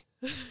fact.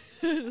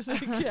 It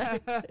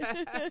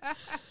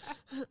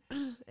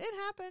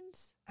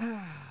happens.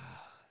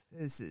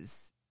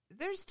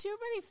 There's too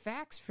many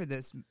facts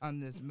on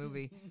this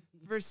movie.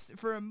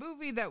 For a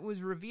movie that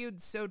was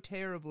reviewed so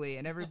terribly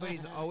and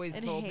everybody's always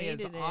And told me is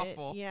hated it.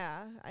 awful.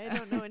 Yeah. I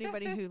don't know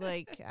anybody who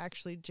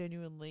actually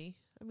genuinely,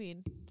 I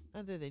mean,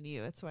 other than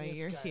you. That's why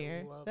you're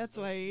here. That's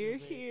why you're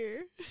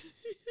here.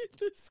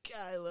 This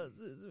guy loves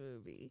this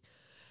movie.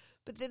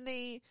 But then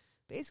they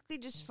basically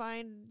just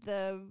find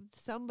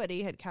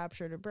somebody had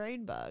captured a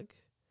brain bug,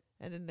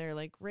 and then they're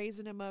like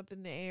raising him up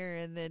in the air,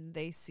 and then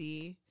they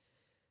see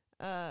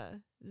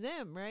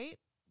Zim, right?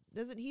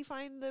 Doesn't he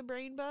find the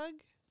brain bug?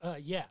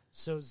 Yeah.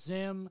 So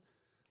Zim,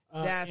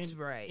 That's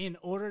right. In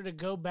order to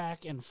go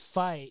back and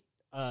fight,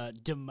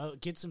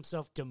 gets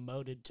himself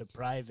demoted to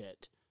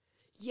private.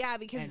 Yeah,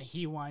 because and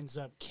he winds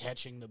up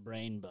catching the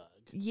brain bug.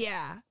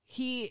 Yeah,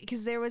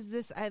 because there was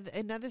this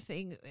another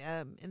thing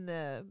in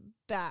the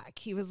back.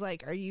 He was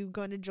like, "Are you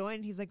going to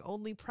join?" He's like,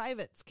 "Only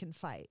privates can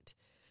fight."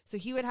 So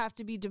he would have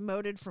to be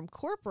demoted from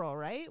corporal,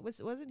 right?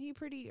 Wasn't he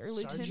pretty or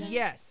lieutenant?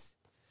 Yes.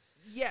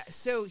 Yeah,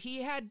 so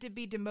he had to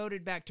be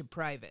demoted back to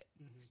private.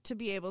 Mm-hmm. to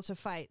be able to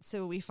fight.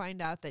 So we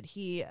find out that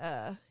he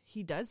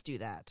does do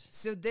that.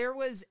 So there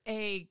was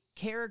a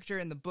character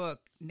in the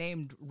book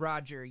named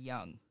Roger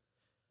Young.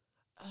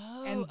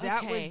 Oh, and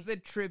that was the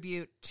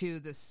tribute to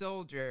the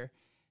soldier.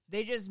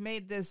 They just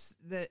made this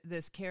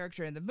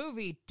character in the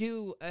movie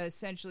do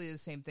essentially the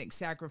same thing,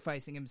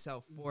 sacrificing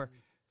himself for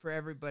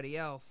everybody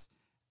else.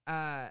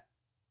 But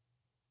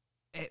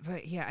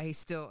yeah,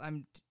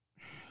 I'm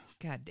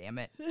God damn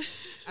it.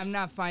 I'm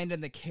not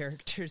finding the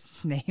character's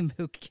name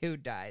who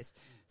dies.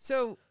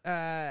 So,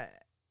 yeah,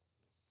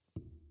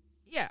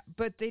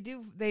 but they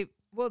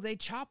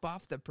chop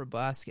off the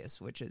proboscis,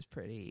 which is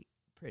pretty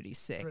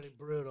sick. Pretty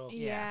brutal.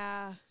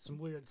 Yeah. Some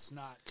weird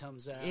snot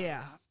comes out.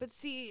 Yeah. But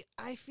see,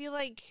 I feel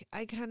like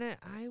I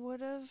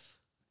would have,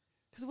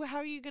 because how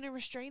are you going to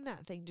restrain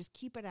that thing? Just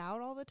keep it out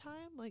all the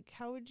time? Like,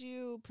 how would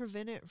you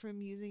prevent it from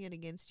using it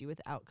against you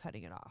without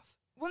cutting it off?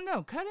 Well,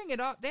 no, cutting it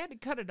off, they had to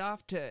cut it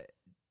off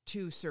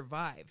to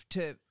survive,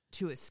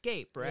 to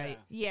escape, right?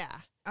 Yeah.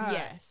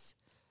 Yes.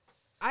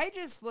 I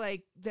just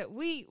like that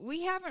we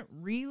haven't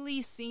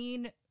really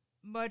seen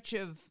much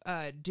of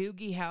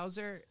Doogie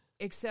Howser,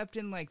 except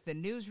in like the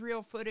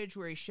newsreel footage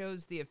where he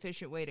shows the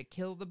efficient way to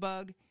kill the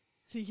bug.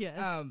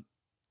 Yes.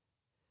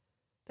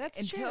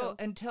 That's true.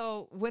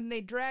 Until when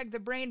they drag the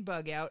brain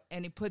bug out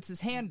and he puts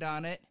his hand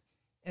on it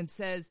and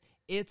says,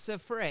 "It's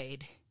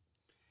afraid."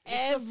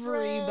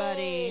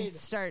 Everybody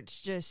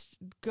starts just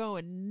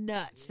going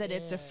nuts that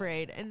it's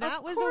afraid. And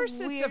that was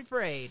it's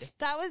afraid.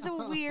 That was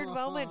a weird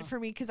moment for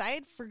me because I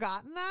had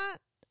forgotten that.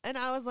 And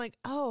I was like,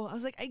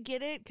 I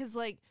get it. Because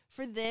like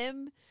for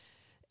them,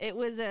 it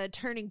was a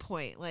turning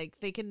point. Like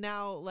they can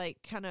now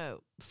like kind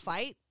of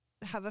fight,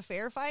 have a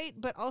fair fight,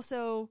 but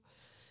also,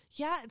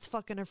 yeah, it's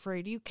fucking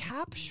afraid. You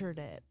captured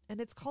it, and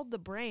it's called the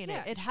brain.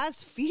 Yeah, it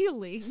has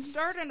feelings.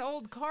 Start an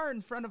old car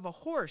in front of a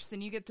horse,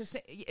 and you get the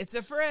same. It's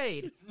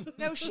afraid.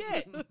 No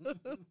shit.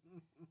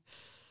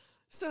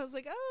 So I was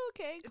like, oh,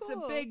 okay, cool.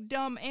 It's a big,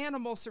 dumb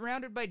animal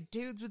surrounded by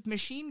dudes with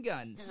machine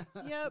guns.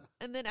 Yep.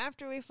 And then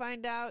after we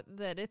find out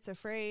that it's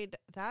afraid,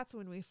 that's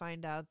when we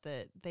find out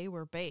that they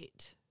were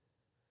bait.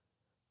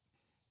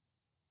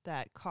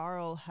 That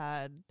Carl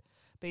had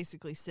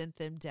basically sent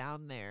them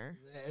down there.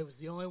 It was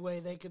the only way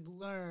they could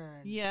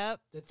learn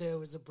that there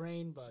was a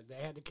brain bug. They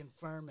had to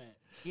confirm it.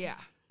 Yeah.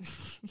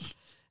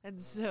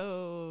 And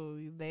so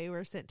they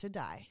were sent to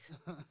die.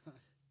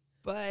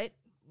 But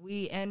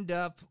we end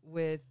up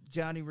with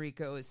Johnny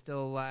Rico is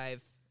still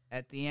alive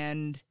at the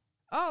end.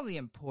 All the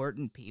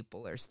important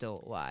people are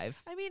still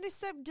alive. I mean,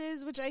 except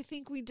Diz, which I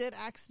think we did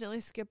accidentally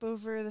skip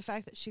over the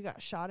fact that she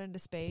got shot into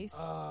space.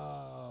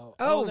 Oh,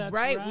 that's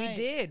right. We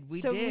did.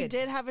 We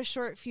did have a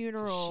short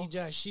funeral.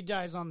 She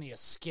dies on the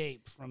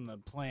escape from the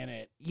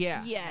planet.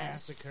 Yeah.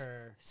 Yes.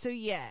 Massacre. So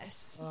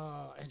yes.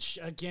 And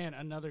again,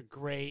 another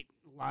great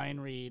line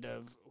read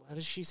of, what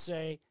does she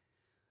say?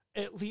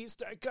 At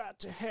least I got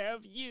to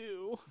have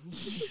you.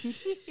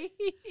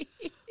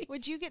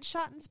 Would you get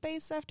shot in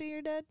space after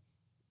you're dead?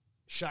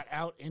 Shot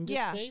out into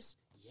space?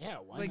 Yeah,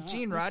 why like not?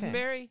 Gene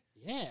Roddenberry?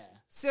 Yeah.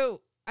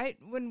 So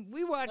when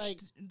we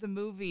watched the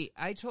movie,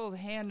 I told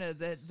Hannah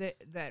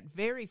that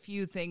very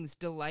few things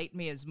delight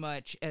me as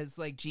much as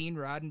like Gene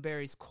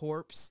Roddenberry's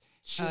corpse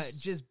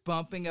just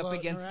bumping up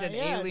against an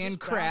alien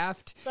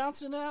craft.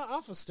 Bouncing out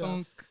off of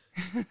stuff.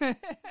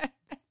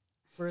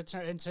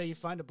 Until you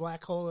find a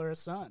black hole or a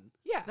sun.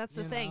 Yeah. That's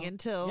the thing,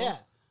 until... Yeah.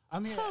 I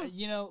mean,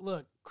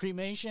 look,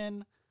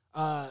 cremation,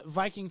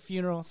 Viking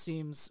funeral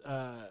seems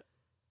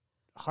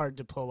hard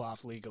to pull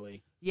off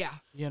legally. Yeah.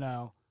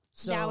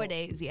 So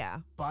nowadays, yeah.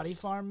 Body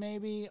farm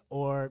maybe,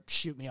 or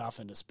shoot me off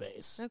into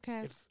space.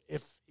 Okay.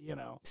 If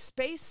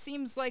space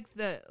seems like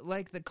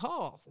the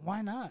call.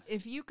 Why not?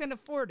 If you can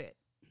afford it.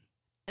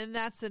 And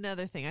that's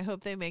another thing. I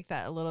hope they make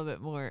that a little bit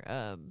more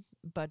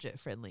budget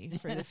friendly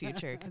for the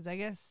future, because I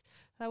guess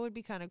that would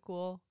be kind of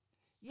cool.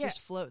 Yeah.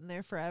 Just floating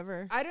there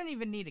forever. I don't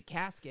even need a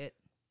casket.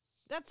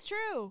 That's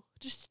true.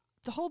 Just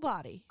the whole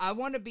body. I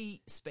want to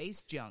be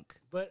space junk.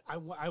 But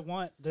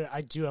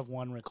I do have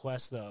one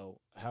request though.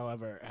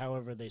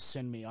 However they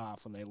send me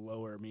off when they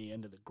lower me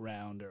into the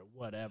ground or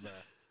whatever,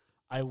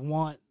 I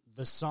want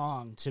the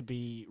song to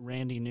be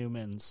Randy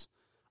Newman's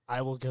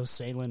 "I Will Go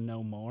Sailing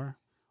No More"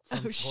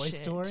 from Toy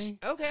Story.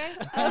 Okay.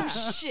 Oh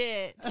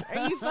shit!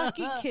 Are you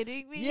fucking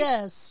kidding me?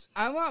 Yes.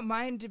 I want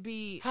mine to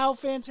be. How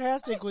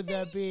fantastic would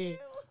that be?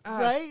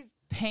 Right?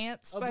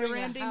 Pants by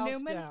Randy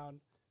Newman.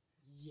 Down.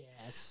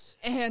 Yes.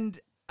 And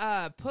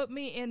put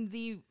me in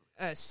the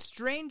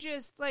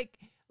strangest, like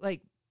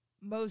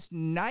most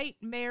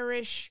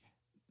nightmarish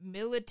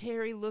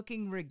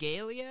military-looking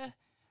regalia,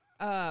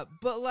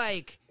 but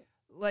like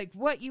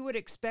what you would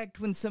expect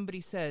when somebody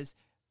says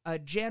a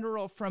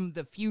general from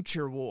the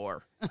future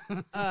war,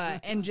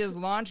 and just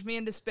launch me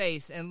into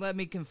space and let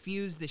me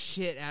confuse the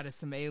shit out of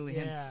some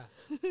aliens.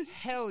 Yeah.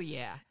 Hell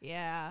yeah.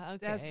 Yeah.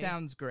 Okay. That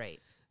sounds great.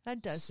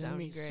 That does sound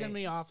great. Send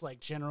me off like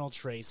General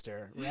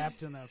Traster,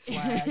 wrapped in a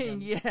flag.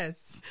 And...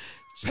 Yes.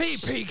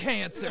 PP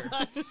cancer.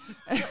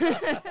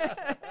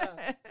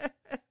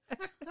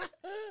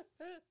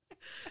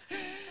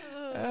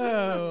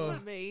 Oh,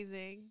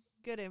 amazing.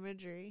 Good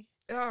imagery.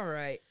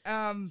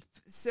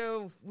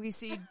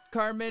 ABC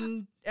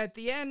Carmen at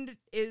the end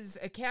is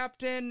a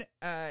captain.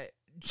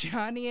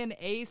 Johnny and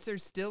Ace are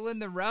still in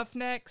the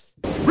Roughnecks.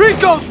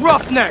 Rico's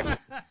Roughnecks!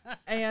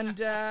 And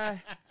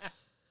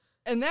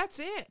that's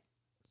it.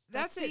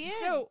 That's it.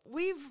 So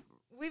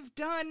we've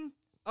done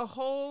a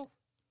whole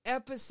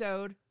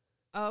episode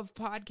of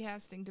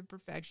Podcasting to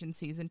Perfection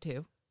Season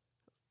 2.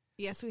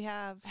 Yes, we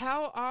have.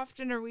 How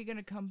often are we going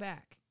to come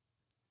back?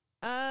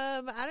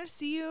 I don't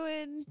see you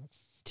in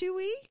 2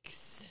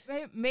 weeks.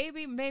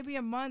 Maybe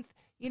a month.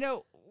 You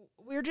know,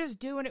 we're just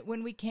doing it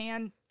when we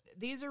can.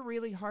 These are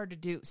really hard to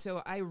do,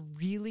 so I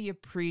really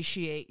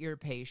appreciate your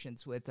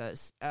patience with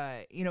us.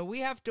 You know,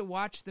 we have to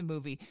watch the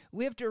movie.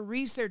 We have to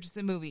research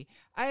the movie.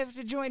 I have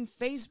to join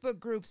Facebook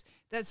groups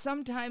that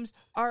sometimes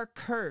are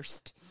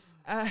cursed.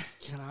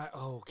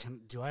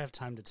 Do I have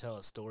time to tell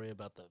a story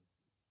about the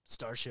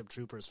Starship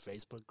Troopers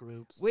Facebook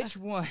groups? Which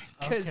one?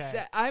 Because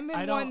I'm in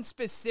one one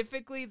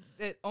specifically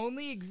that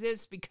only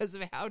exists because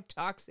of how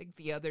toxic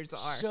the others are.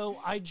 So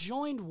I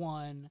joined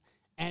one,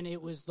 and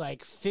it was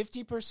like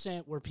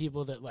 50% were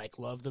people that like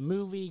love the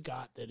movie,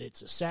 got that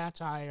it's a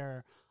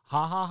satire,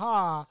 ha ha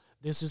ha,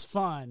 this is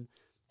fun.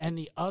 And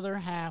the other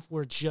half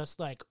were just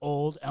like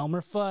old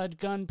Elmer Fudd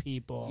gun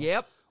people.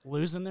 Yep.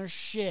 Losing their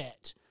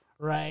shit,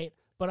 right?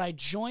 But I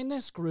joined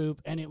this group,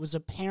 and it was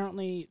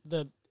apparently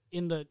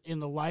in the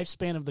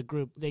lifespan of the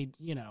group,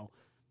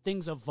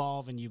 things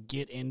evolve and you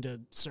get into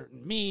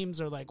certain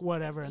memes or like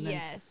whatever, and then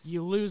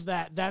you lose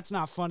that. That's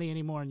not funny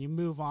anymore, and you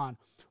move on.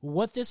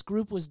 What this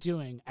group was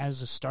doing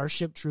as a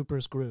Starship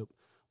Troopers group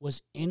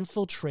was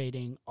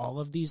infiltrating all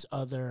of these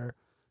a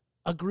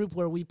group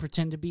where we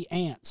pretend to be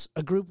ants,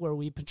 a group where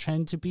we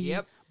pretend to be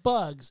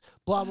bugs,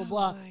 blah, blah,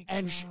 blah.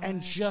 And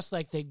just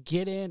like they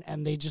get in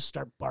and they just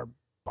start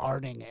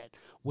bombarding it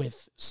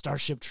with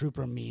Starship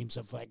Trooper memes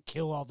of like,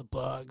 kill all the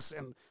bugs.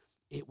 And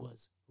it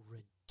was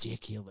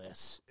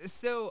ridiculous.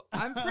 So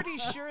I'm pretty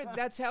sure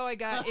that's how I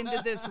got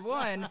into this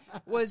one,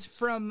 was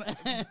from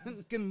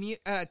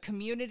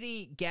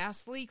community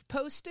gas leak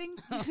posting.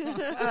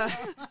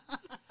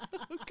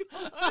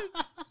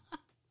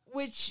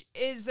 Which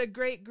is a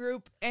great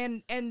group,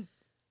 and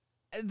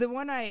the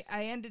one I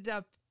ended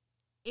up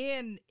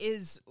in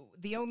is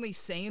the only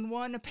sane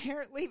one,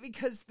 apparently,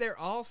 because they're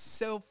all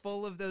so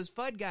full of those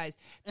FUD guys.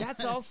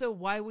 That's also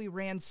why we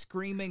ran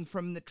screaming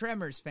from the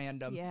Tremors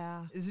fandom.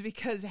 Yeah. Is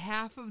because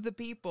half of the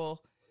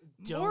people,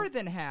 more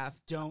than half,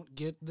 don't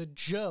get the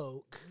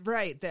joke.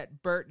 Right,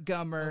 that Burt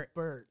Gummer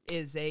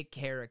is a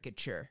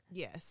caricature.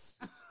 Yes.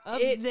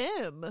 Of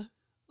them.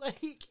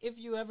 Like, if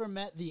you ever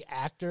met the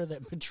actor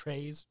that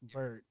portrays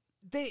Burt.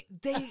 They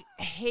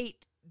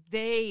hate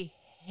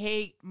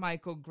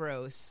Michael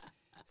Gross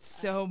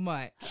so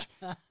much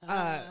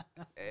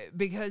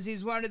because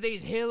he's one of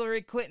these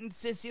Hillary Clinton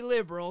sissy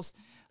liberals.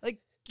 Like,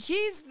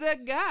 he's the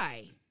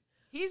guy.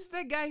 He's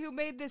the guy who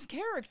made this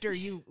character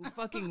you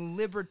fucking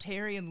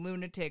libertarian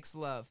lunatics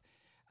love.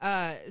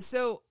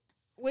 So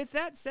with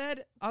that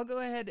said, I'll go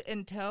ahead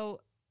and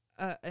tell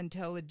a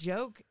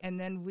joke, and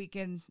then we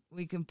can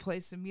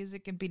play some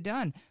music and be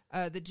done.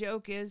 The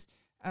joke is,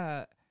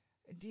 do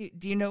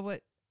you know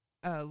what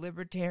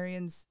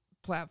libertarians'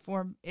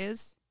 platform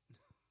is?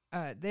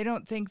 They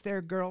don't think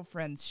their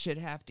girlfriends should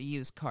have to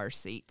use car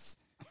seats.